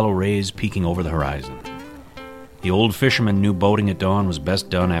pastel yellow rays peeking over the horizon. The old fisherman knew boating at dawn was best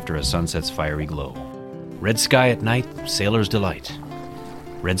done after a sunset's fiery glow. Red sky at night, sailors' delight.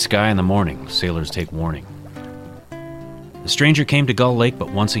 Red sky in the morning, sailors take warning. The stranger came to Gull Lake but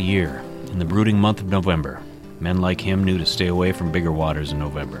once a year, in the brooding month of November. Men like him knew to stay away from bigger waters in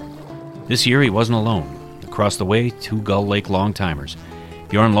November. This year he wasn't alone. Across the way, 2 Gull Lake long-timers,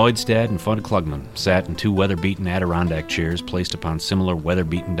 Bjorn Lloydstad and Fudd Klugman, sat in 2 weather-beaten Adirondack chairs placed upon similar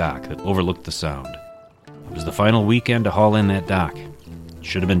weather-beaten dock that overlooked the Sound. It was the final weekend to haul in that dock. It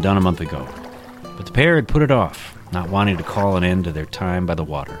should have been done a month ago. But the pair had put it off, not wanting to call an end to their time by the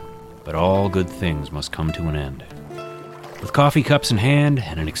water. But all good things must come to an end. With coffee cups in hand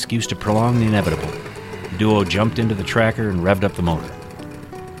and an excuse to prolong the inevitable, the duo jumped into the tracker and revved up the motor.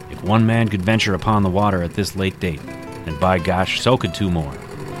 If one man could venture upon the water at this late date, then by gosh, so could 2 more.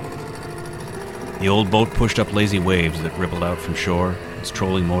 The old boat pushed up lazy waves that rippled out from shore, its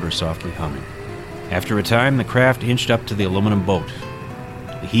trolling motor softly humming. After a time, the craft inched up to the aluminum boat,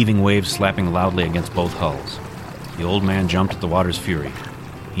 the heaving waves slapping loudly against both hulls. The old man jumped at the water's fury.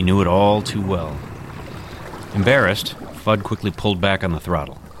 He knew it all too well. Embarrassed, Fudd quickly pulled back on the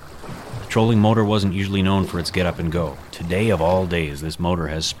throttle. The trolling motor wasn't usually known for its get-up-and-go. Today of all days, this motor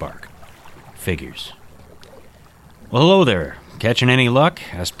has spark. Figures. Well, hello there. Catching any luck?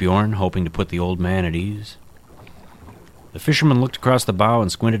 Asked Bjorn, hoping to put the old man at ease. The fisherman looked across the bow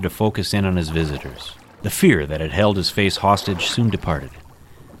and squinted to focus in on his visitors. The fear that had held his face hostage soon departed.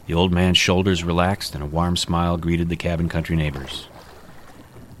 The old man's shoulders relaxed, and a warm smile greeted the cabin country neighbors.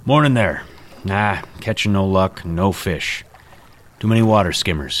 Morning there. Nah, catching no luck, no fish. Too many water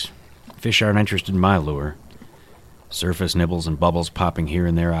skimmers. Fish aren't interested in my lure. Surface nibbles and bubbles popping here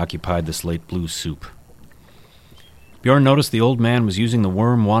and there occupied the slate blue soup. Bjorn noticed the old man was using the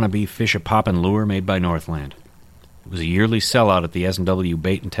worm wannabe fish-a-poppin' lure made by Northland. It was a yearly sellout at the S&W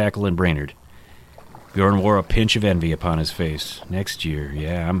Bait and Tackle in Brainerd. Bjorn wore a pinch of envy upon his face. Next year,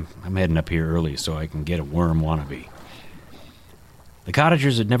 yeah, I'm heading up here early so I can get a worm wannabe. The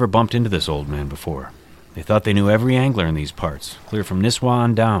cottagers had never bumped into this old man before. They thought they knew every angler in these parts, clear from Nisswa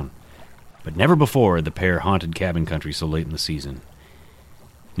on down. But never before had the pair haunted cabin country so late in the season.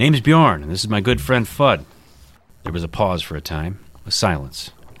 Name's Bjorn, and this is my good friend Fudd. There was a pause for a time, a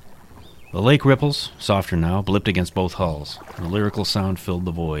silence. The lake ripples, softer now, blipped against both hulls, and a lyrical sound filled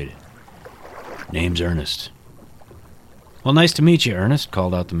the void. Name's Ernest. Well, nice to meet you, Ernest,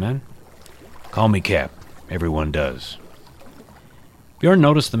 called out the men. Call me Cap. Everyone does. Bjorn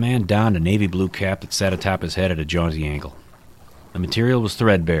noticed the man donned a navy blue cap that sat atop his head at a jaunty angle. The material was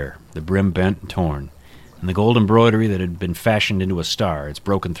threadbare, the brim bent and torn, and the gold embroidery that had been fashioned into a star, its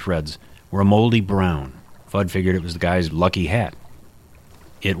broken threads, were a moldy brown. Fudd figured it was the guy's lucky hat.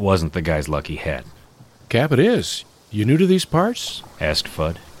 It wasn't the guy's lucky hat. Cap, it is. You new to these parts? Asked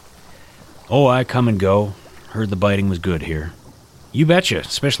Fudd. Oh, I come and go. Heard the biting was good here. You betcha,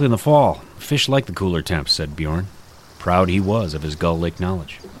 especially in the fall. Fish like the cooler temps, said Bjorn. Proud he was of his Gull Lake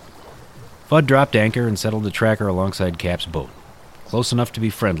knowledge. Fudd dropped anchor and settled the tracker alongside Cap's boat. Close enough to be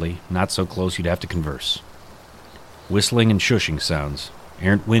friendly, not so close you'd have to converse. Whistling and shushing sounds,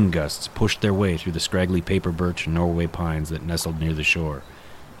 errant wind gusts pushed their way through the scraggly paper birch and Norway pines that nestled near the shore,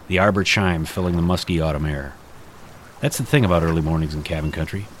 the arbor chime filling the musky autumn air. That's the thing about early mornings in cabin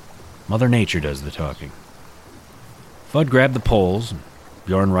country. Mother Nature does the talking. Fudd grabbed the poles, and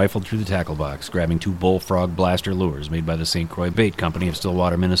Bjorn rifled through the tackle box, grabbing 2 bullfrog blaster lures made by the St. Croix Bait Company of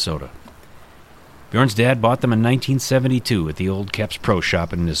Stillwater, Minnesota. Bjorn's dad bought them in 1972 at the old Kep's Pro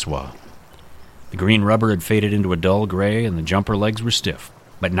Shop in Nisswa. The green rubber had faded into a dull gray, and the jumper legs were stiff.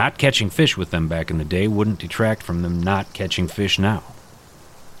 But not catching fish with them back in the day wouldn't detract from them not catching fish now.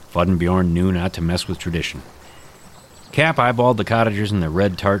 Fudd and Bjorn knew not to mess with tradition. Cap eyeballed the cottagers in their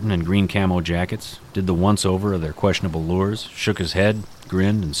red tartan and green camo jackets, did the once-over of their questionable lures, shook his head,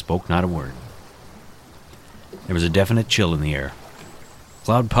 grinned, and spoke not a word. There was a definite chill in the air.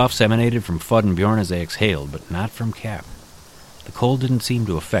 Cloud puffs emanated from Fudd and Bjorn as they exhaled, but not from Cap. The cold didn't seem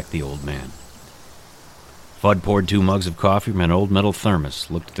to affect the old man. Fudd poured 2 mugs of coffee from an old metal thermos,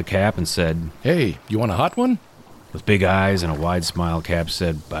 looked at the Cap, and said, Hey, you want a hot one? With big eyes and a wide smile, Cap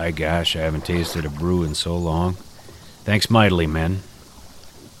said, By gosh, I haven't tasted a brew in so long. Thanks mightily, men.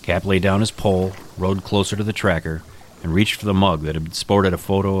 Cap laid down his pole, rode closer to the tracker, and reached for the mug that had sported a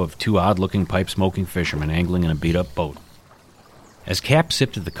photo of 2 odd-looking pipe-smoking fishermen angling in a beat-up boat. As Cap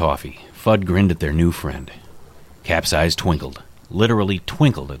sipped at the coffee, Fudd grinned at their new friend. Cap's eyes twinkled, literally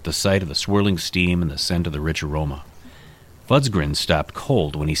twinkled at the sight of the swirling steam and the scent of the rich aroma. Fudd's grin stopped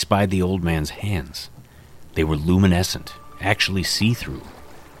cold when he spied the old man's hands. They were luminescent, actually see-through.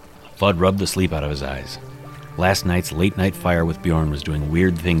 Fudd rubbed the sleep out of his eyes. Last night's late-night fire with Bjorn was doing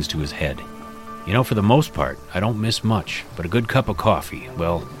weird things to his head. You know, for the most part, I don't miss much, but a good cup of coffee,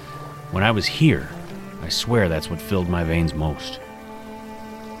 well, when I was here, I swear that's what filled my veins most.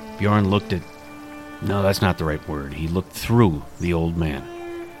 Bjorn looked at... No, that's not the right word. He looked through the old man.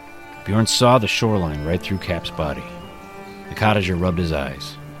 Bjorn saw the shoreline right through Cap's body. The cottager rubbed his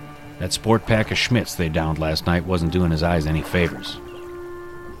eyes. That sport pack of Schmitz they downed last night wasn't doing his eyes any favors.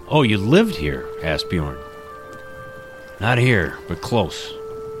 "Oh, you lived here?" asked Bjorn. "Not here, but close.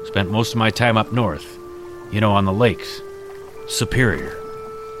 Spent most of my time up north. You know, on the lakes. Superior."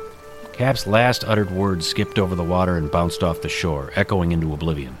 Cap's last uttered words skipped over the water and bounced off the shore, echoing into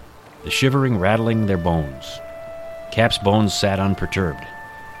oblivion, the shivering rattling their bones. Cap's bones sat unperturbed.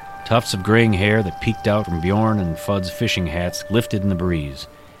 Tufts of graying hair that peeked out from Bjorn and Fudd's fishing hats lifted in the breeze.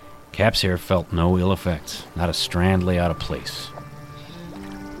 Cap's hair felt no ill effects. Not a strand lay out of place.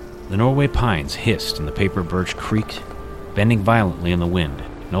 The Norway pines hissed and the paper birch creaked, bending violently in the wind.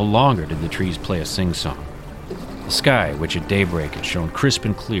 No longer did the trees play a sing-song. The sky, which at daybreak had shown crisp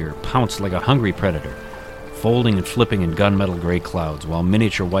and clear, pounced like a hungry predator, folding and flipping in gunmetal gray clouds, while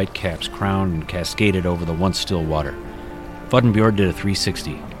miniature white caps crowned and cascaded over the once still water. Fudd and Bjorn did a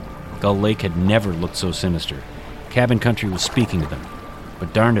 360. Gull Lake had never looked so sinister. Cabin country was speaking to them,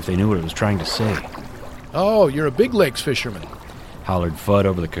 but darned if they knew what it was trying to say. "Oh, you're a big lakes fisherman," hollered Fudd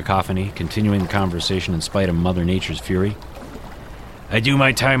over the cacophony, continuing the conversation in spite of Mother Nature's fury. "I do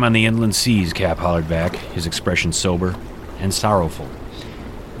my time on the inland seas," Cap hollered back, his expression sober and sorrowful.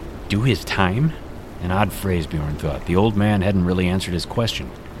 Do his time? An odd phrase, Bjorn thought. The old man hadn't really answered his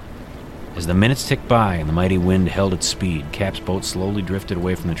question. As the minutes ticked by and the mighty wind held its speed, Cap's boat slowly drifted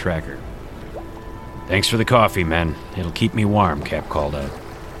away from the tracker. "Thanks for the coffee, men. It'll keep me warm," Cap called out.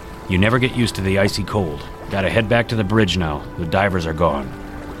 "You never get used to the icy cold. Gotta head back to the bridge now. The divers are gone."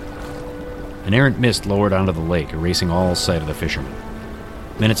 An errant mist lowered onto the lake, erasing all sight of the fishermen.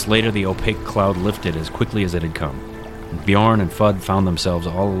 Minutes later, the opaque cloud lifted as quickly as it had come, and Bjorn and Fudd found themselves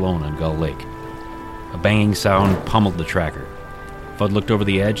all alone on Gull Lake. A banging sound pummeled the tracker. Fudd looked over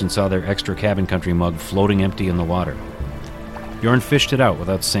the edge and saw their extra cabin country mug floating empty in the water. Bjorn fished it out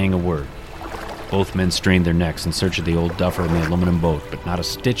without saying a word. Both men strained their necks in search of the old duffer in the aluminum boat, but not a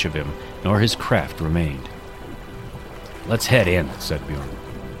stitch of him nor his craft remained. "Let's head in," said Bjorn.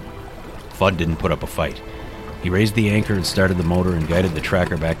 Fudd didn't put up a fight. He raised the anchor and started the motor and guided the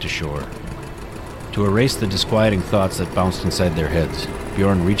tracker back to shore. To erase the disquieting thoughts that bounced inside their heads,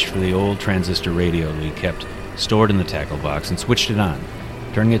 Bjorn reached for the old transistor radio that he kept stored in the tackle box and switched it on,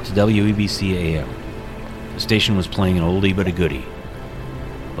 turning it to WEBC AM. The station was playing an oldie but a goodie.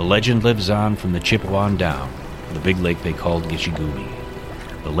 The legend lives on from the Chippewa down, the big lake they called Gishigumi.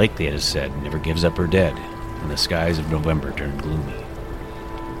 The lake, they had said, never gives up her dead, and the skies of November turn gloomy.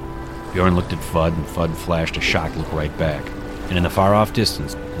 Bjorn looked at Fudd, and Fudd flashed a shocked look right back, and in the far-off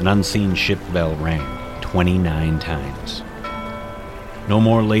distance, an unseen ship bell rang 29 times. No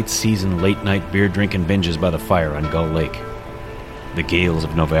more late-season, late-night beer-drinking binges by the fire on Gull Lake. The gales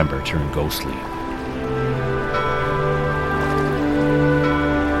of November turn ghostly. "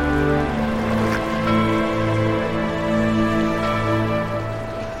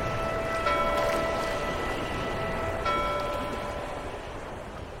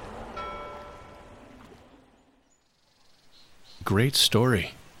 Great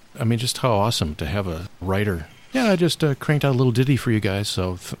story. I mean, just how awesome to have a writer. Yeah, I just cranked out a little ditty for you guys,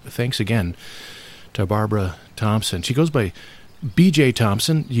 so thanks again to Barbara Thompson. She goes by B.J.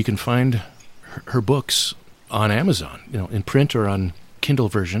 Thompson. You can find her books on Amazon, in print or on Kindle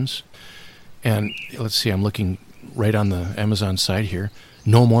versions. And let's see, I'm looking right on the Amazon site here.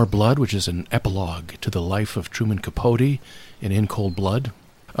 No More Blood, which is an epilogue to the life of Truman Capote in Cold Blood.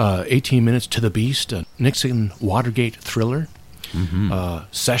 18 Minutes to the Beast, a Nixon Watergate thriller.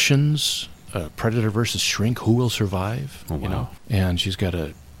 Mm-hmm. Sessions, Predator versus Shrink, Who Will Survive? Oh, wow. And she's got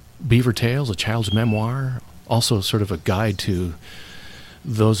a Beaver Tales, a child's memoir, also sort of a guide to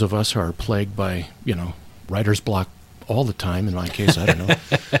those of us who are plagued by, writer's block all the time. In my case, I don't know.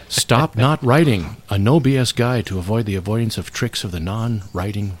 Stop Not Writing, a no BS guide to avoid the avoidance of tricks of the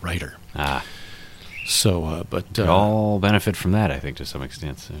non-writing writer. So, but we all benefit from that, I think, to some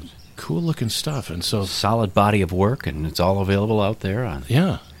extent. So. Cool looking stuff, and so solid body of work, and it's all available out there.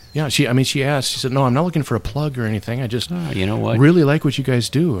 Yeah. She asked. She said, "No, I'm not looking for a plug or anything. I just, you know what, really like what you guys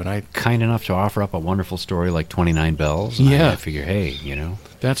do." And I kind enough to offer up a wonderful story like 29 Bells. Yeah, I figure, hey,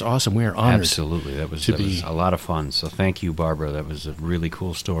 that's awesome. We are honored. Absolutely, that was a lot of fun. So thank you, Barbara. That was a really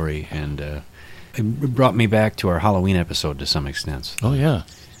cool story, and it brought me back to our Halloween episode to some extent. Oh yeah,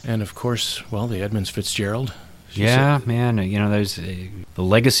 and of course, the Edmonds Fitzgerald. Yeah, man. There's the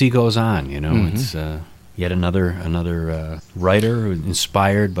legacy goes on. Mm-hmm. It's yet another writer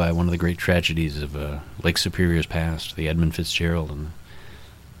inspired by one of the great tragedies of Lake Superior's past, the Edmund Fitzgerald, and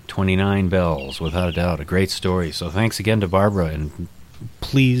 29 Bells, without a doubt. A great story. So thanks again to Barbara, and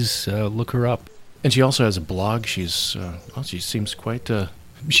please look her up. And she also has a blog. She seems quite...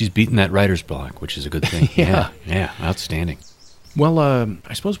 She's beaten that writer's block, which is a good thing. Yeah. Yeah, outstanding. Well,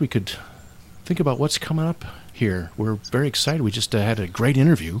 I suppose we could think about what's coming up here. We're very excited. We just had a great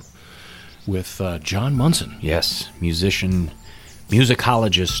interview with John Munson. Yes, musician,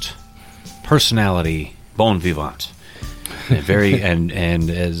 musicologist, personality, bon vivant. Very and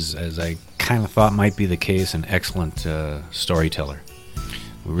as I kind of thought might be the case, an excellent storyteller.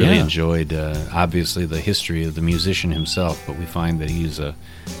 We really enjoyed, obviously, the history of the musician himself, but we find that he's a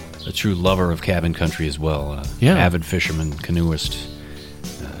true lover of cabin country as well. Avid fisherman, canoeist,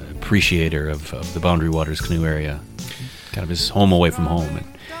 appreciator of the Boundary Waters canoe area. Kind of his home away from home, and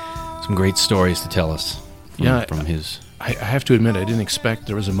some great stories to tell us from his... I have to admit, I didn't expect.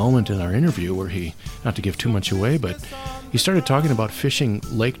 There was a moment in our interview where he, not to give too much away, but he started talking about fishing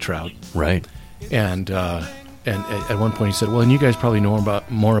lake trout. Right. And at one point he said, well, and you guys probably know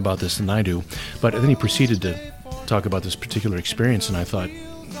more about this than I do. But then he proceeded to talk about this particular experience, and I thought,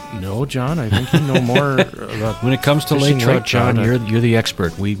 no, John, I think you know more about when it comes to fishing lake trout, John, you're the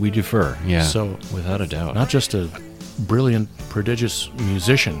expert. We defer. Yeah, so without a doubt. Not just a brilliant, prodigious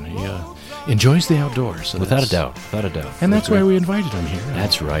musician. He enjoys the outdoors. So without a doubt. And that's why we invited him here.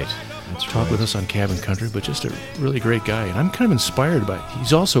 That's right. Talk with us on Cabin Country, but just a really great guy. And I'm kind of inspired by,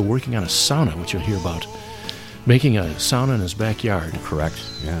 he's also working on a sauna, which you'll hear about. Making a sauna in his backyard. Correct.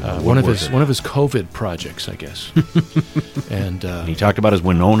 Yeah. One of his COVID projects, I guess. And he talked about his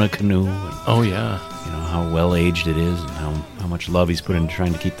Winona canoe. And, oh yeah. You know how well aged it is, and how much love he's put into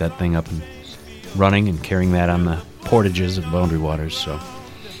trying to keep that thing up and running and carrying that on the portages of Boundary Waters. So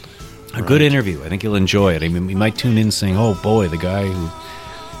a good interview. I think you'll enjoy it. I mean, we might tune in saying, "Oh boy, the guy who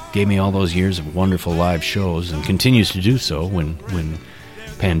gave me all those years of wonderful live shows and continues to do so when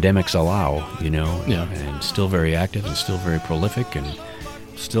pandemics allow, and still very active and still very prolific and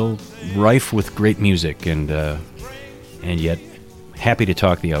still rife with great music and yet happy to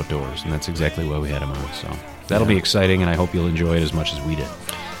talk the outdoors, and that's exactly why we had him on. So that'll be exciting, and I hope you'll enjoy it as much as we did.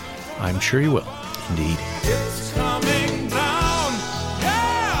 I'm sure you will. Indeed. It's coming down,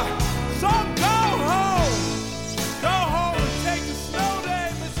 yeah, so go home and take a snow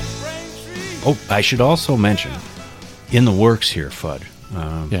day, Mrs. Braintree. Oh, I should also mention, in the works here, Fudd,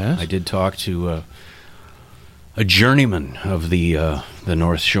 yes? I did talk to a journeyman of the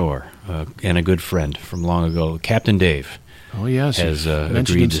North Shore and a good friend from long ago, Captain Dave. Oh yes, has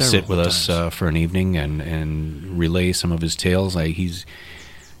agreed to sit with us for an evening and relay some of his tales. He's,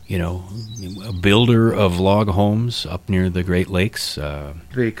 a builder of log homes up near the Great Lakes.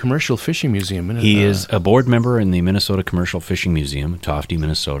 The Commercial Fishing Museum. He is a board member in the Minnesota Commercial Fishing Museum, Tofte,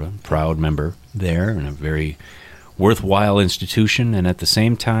 Minnesota. Proud member there, and a very worthwhile institution. And at the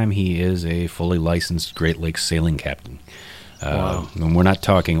same time, he is a fully licensed Great Lakes sailing captain. Wow. And we're not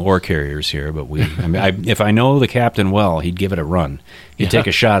talking oar carriers here, but if I know the captain well, he'd give it a run. He'd take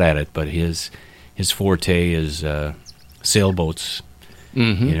a shot at it, but his forte is sailboats,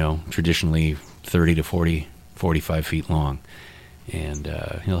 traditionally 30 to 40, 45 feet long. And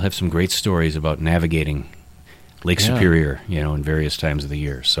he'll have some great stories about navigating Lake Superior, in various times of the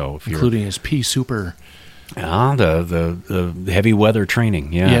year. So including his Pea Super. The heavy weather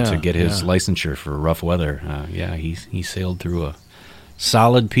training, to get his licensure for rough weather. He sailed through a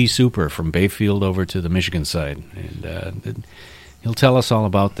solid Pea Super from Bayfield over to the Michigan side, and he'll tell us all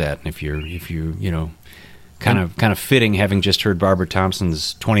about that. And if you're kind of fitting, having just heard Barbara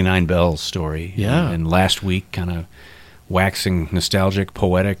Thompson's 29 Bells story, and last week kind of waxing nostalgic,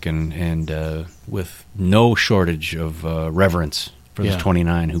 poetic, and with no shortage of reverence for the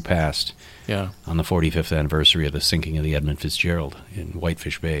 29 who passed. Yeah. On the 45th anniversary of the sinking of the Edmund Fitzgerald in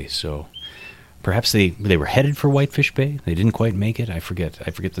Whitefish Bay. So perhaps they were headed for Whitefish Bay. They didn't quite make it. I forget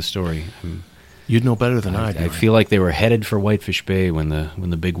the story. You'd know better than I do. I feel like they were headed for Whitefish Bay when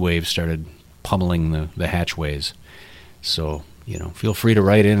the big waves started pummeling the hatchways. So, feel free to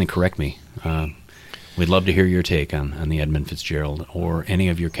write in and correct me. We'd love to hear your take on the Edmund Fitzgerald or any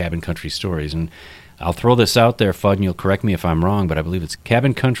of your cabin country stories. And I'll throw this out there, Fudd, and you'll correct me if I'm wrong, but I believe it's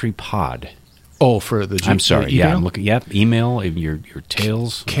Cabin Country Pod. Oh, for the I'm sorry. email? Yeah, I'm looking. Yep, email your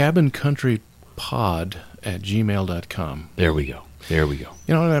tales. cabincountrypod@gmail.com. There we go.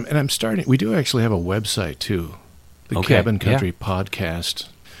 And I'm starting. We do actually have a website too, the Cabin Country Podcast,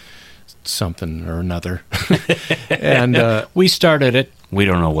 something or another. And we started it. We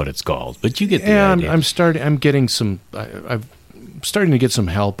don't know what it's called, but you get the idea. I'm getting some. I'm starting to get some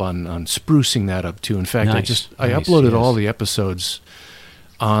help on sprucing that up too. In fact, I uploaded all the episodes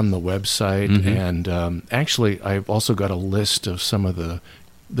on the website, and actually I've also got a list of some of the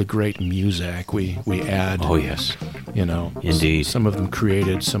the great Muzak we add. Oh, yes. You know, Indeed. Some of them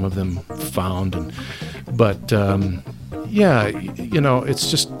created, some of them found, but yeah, you know, it's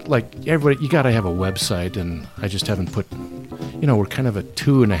just like everybody. You got to have a website, and I just haven't put. You know, we're kind of a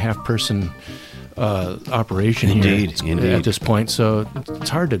 2.5 person operation Indeed. here at this point, so it's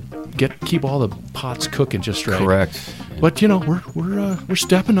hard to keep all the pots cooking just right. Correct. But you know, we're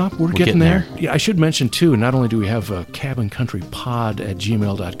stepping up. We're getting there. Yeah, I should mention too. Not only do we have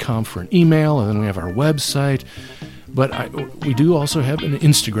cabincountrypod@gmail.com for an email, and then we have our website, but we do also have an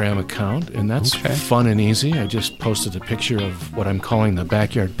Instagram account, and that's fun and easy. I just posted a picture of what I'm calling the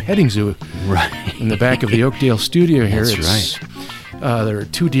backyard petting zoo, Right. in the back of the Oakdale studio here. That's right. There are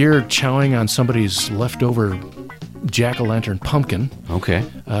 2 deer chowing on somebody's leftover jack-o'-lantern pumpkin. Okay.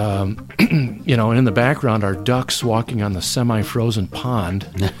 You know, and in the background are ducks walking on the semi-frozen pond.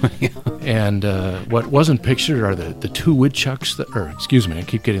 And what wasn't pictured are the 2 woodchucks I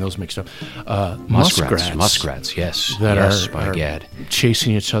keep getting those mixed up. Muskrats, yes. That by are gad.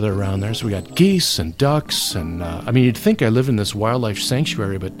 chasing each other around there. So we got geese and ducks, and I mean, you'd think I live in this wildlife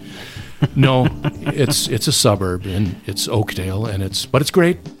sanctuary, but no, it's a suburb, and it's Oakdale, but it's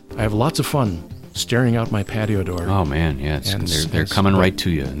great. I have lots of fun staring out my patio door. Oh man, yeah, they're coming right to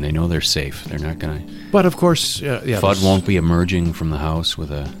you, and they know they're safe. They're not gonna. But of course, Fudd won't be emerging from the house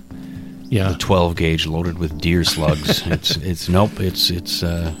with a 12 gauge loaded with deer slugs. it's no,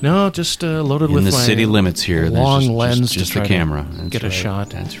 just loaded in with the my city limits here. Long There's lens, just to the try camera. to get a shot.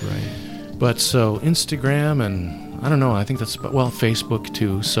 That's right. But so Instagram, and I don't know. I think that's Facebook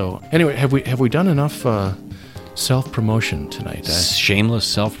too. So anyway, have we done enough self-promotion tonight? Shameless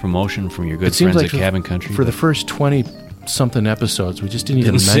self-promotion from your good It seems friends like at Cabin Country. For the first 20-something episodes, we just didn't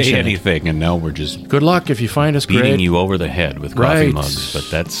even say mention anything, and now we're just Good luck if you find us. beating great. you over the head with coffee Right. mugs. But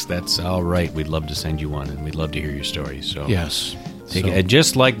that's all right. We'd love to send you one, and we'd love to hear your story. So Yes. take it,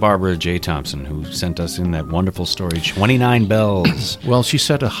 just like Barbara J. Thompson, who sent us in that wonderful story, 29 Bells. Well, she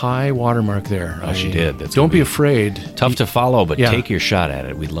set a high watermark there. Oh, she did. That's Don't gonna be be afraid. Tough to follow, but Yeah. take your shot at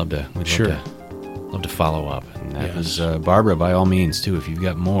it. We'd love to. Sure. Love to follow up. And that Yes. was Barbara, by all means, too. If you've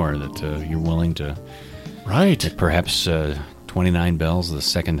got more that you're willing to, Right. perhaps 29 Bells, the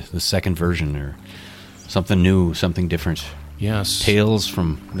second version, or something new, something different. Yes. Tales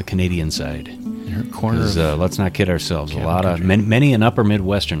from the Canadian side. In her corner. Because of- let's not kid ourselves. Cabin A lot of Country. many an upper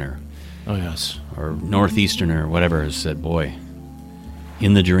Midwesterner Oh yes. or Northeasterner or whatever has said, "Boy,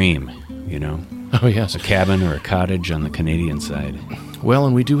 in the dream, you know, Oh yes. a cabin or a cottage on the Canadian side." Well,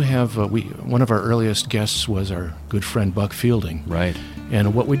 and we do have one of our earliest guests was our good friend Buck Fielding. Right.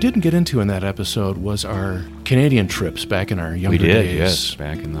 And what we didn't get into in that episode was our Canadian trips back in our younger We did, days. yes,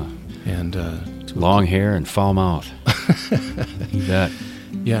 back in the And long hair and foul mouth. You bet.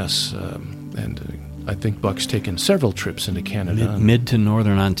 yes, I think Buck's taken several trips into Canada. Mid to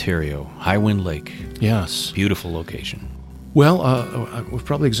northern Ontario, Highwind Lake, Yes. beautiful location. Well, we've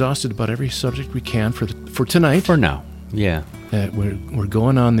probably exhausted about every subject we can for tonight. For now, yeah. We're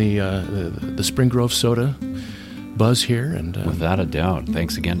going on the Spring Grove Soda buzz here, and Without a doubt.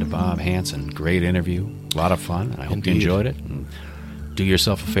 Thanks again to Bob Hansen. Great interview. A lot of fun. I hope Indeed. you enjoyed it. And do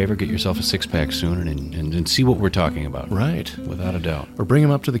yourself a favor, get yourself a six-pack soon, and see what we're talking about. right, Without a doubt. or bring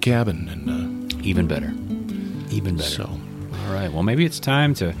him up to the cabin, and Even better. Even better. so All right. Well, maybe it's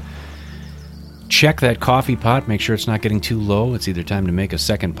time to check that coffee pot. Make sure it's not getting too low. It's either time to make a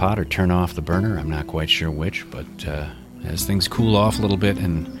second pot or turn off the burner. I'm not quite sure which, but as things cool off a little bit,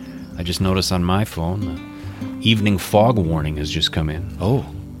 and I just noticed on my phone the evening fog warning has just come in.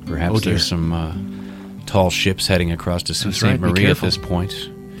 Perhaps dear. there's some tall ships heading across to Sault That's Ste. right. Be Marie at careful. this point.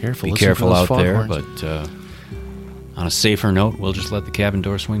 careful. Be listen for careful those out fog there, horns. but on a safer note, we'll just let the cabin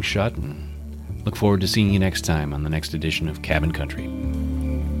door swing shut and look forward to seeing you next time on the next edition of Cabin Country.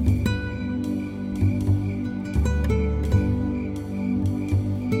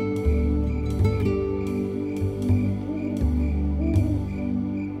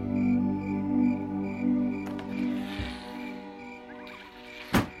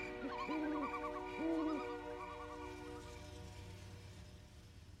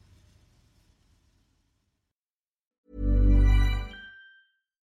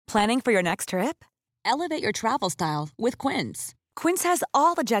 Planning for your next trip? Elevate your travel style with Quince. Quince has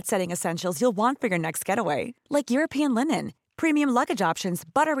all the jet-setting essentials you'll want for your next getaway, like European linen, premium luggage options,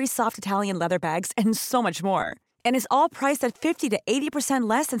 buttery soft Italian leather bags, and so much more. And is all priced at 50 to 80%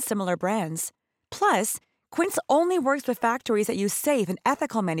 less than similar brands. Plus, Quince only works with factories that use safe and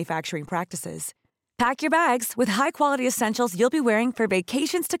ethical manufacturing practices. Pack your bags with high-quality essentials you'll be wearing for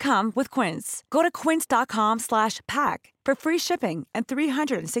vacations to come with Quince. Go to quince.com/pack for free shipping and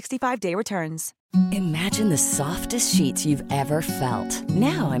 365-day returns. Imagine the softest sheets you've ever felt.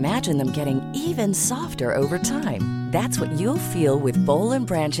 Now imagine them getting even softer over time. That's what you'll feel with Boll &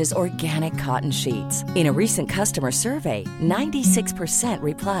 Branch's organic cotton sheets. In a recent customer survey, 96%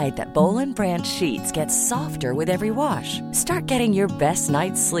 replied that Boll & Branch sheets get softer with every wash. Start getting your best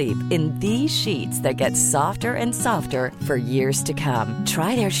night's sleep in these sheets that get softer and softer for years to come.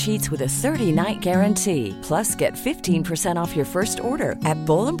 Try their sheets with a 30-night guarantee. Plus, get 15% off your first order at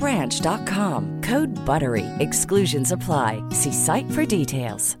bollandbranch.com. Code BUTTERY. Exclusions apply. See site for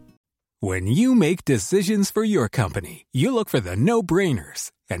details. When you make decisions for your company, you look for the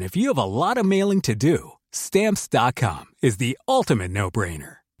no-brainers. And if you have a lot of mailing to do, Stamps.com is the ultimate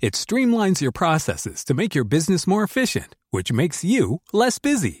no-brainer. It streamlines your processes to make your business more efficient, which makes you less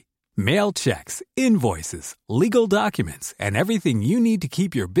busy. Mail checks, invoices, legal documents, and everything you need to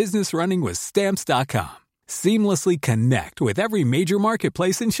keep your business running with Stamps.com. Seamlessly connect with every major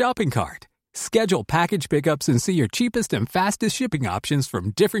marketplace and shopping cart. Schedule package pickups and see your cheapest and fastest shipping options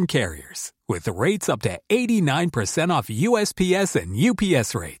from different carriers, with rates up to 89% off USPS and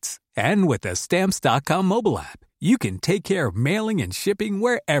UPS rates. And with the Stamps.com mobile app, you can take care of mailing and shipping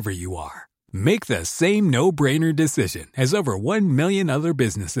wherever you are. Make the same no-brainer decision as over 1 million other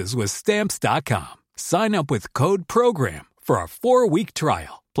businesses with Stamps.com. Sign up with code PROGRAM for a 4-week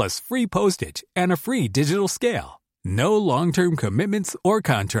trial, plus free postage and a free digital scale. No long-term commitments or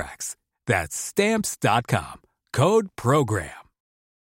contracts. That's Stamps.com. Code PROGRAM.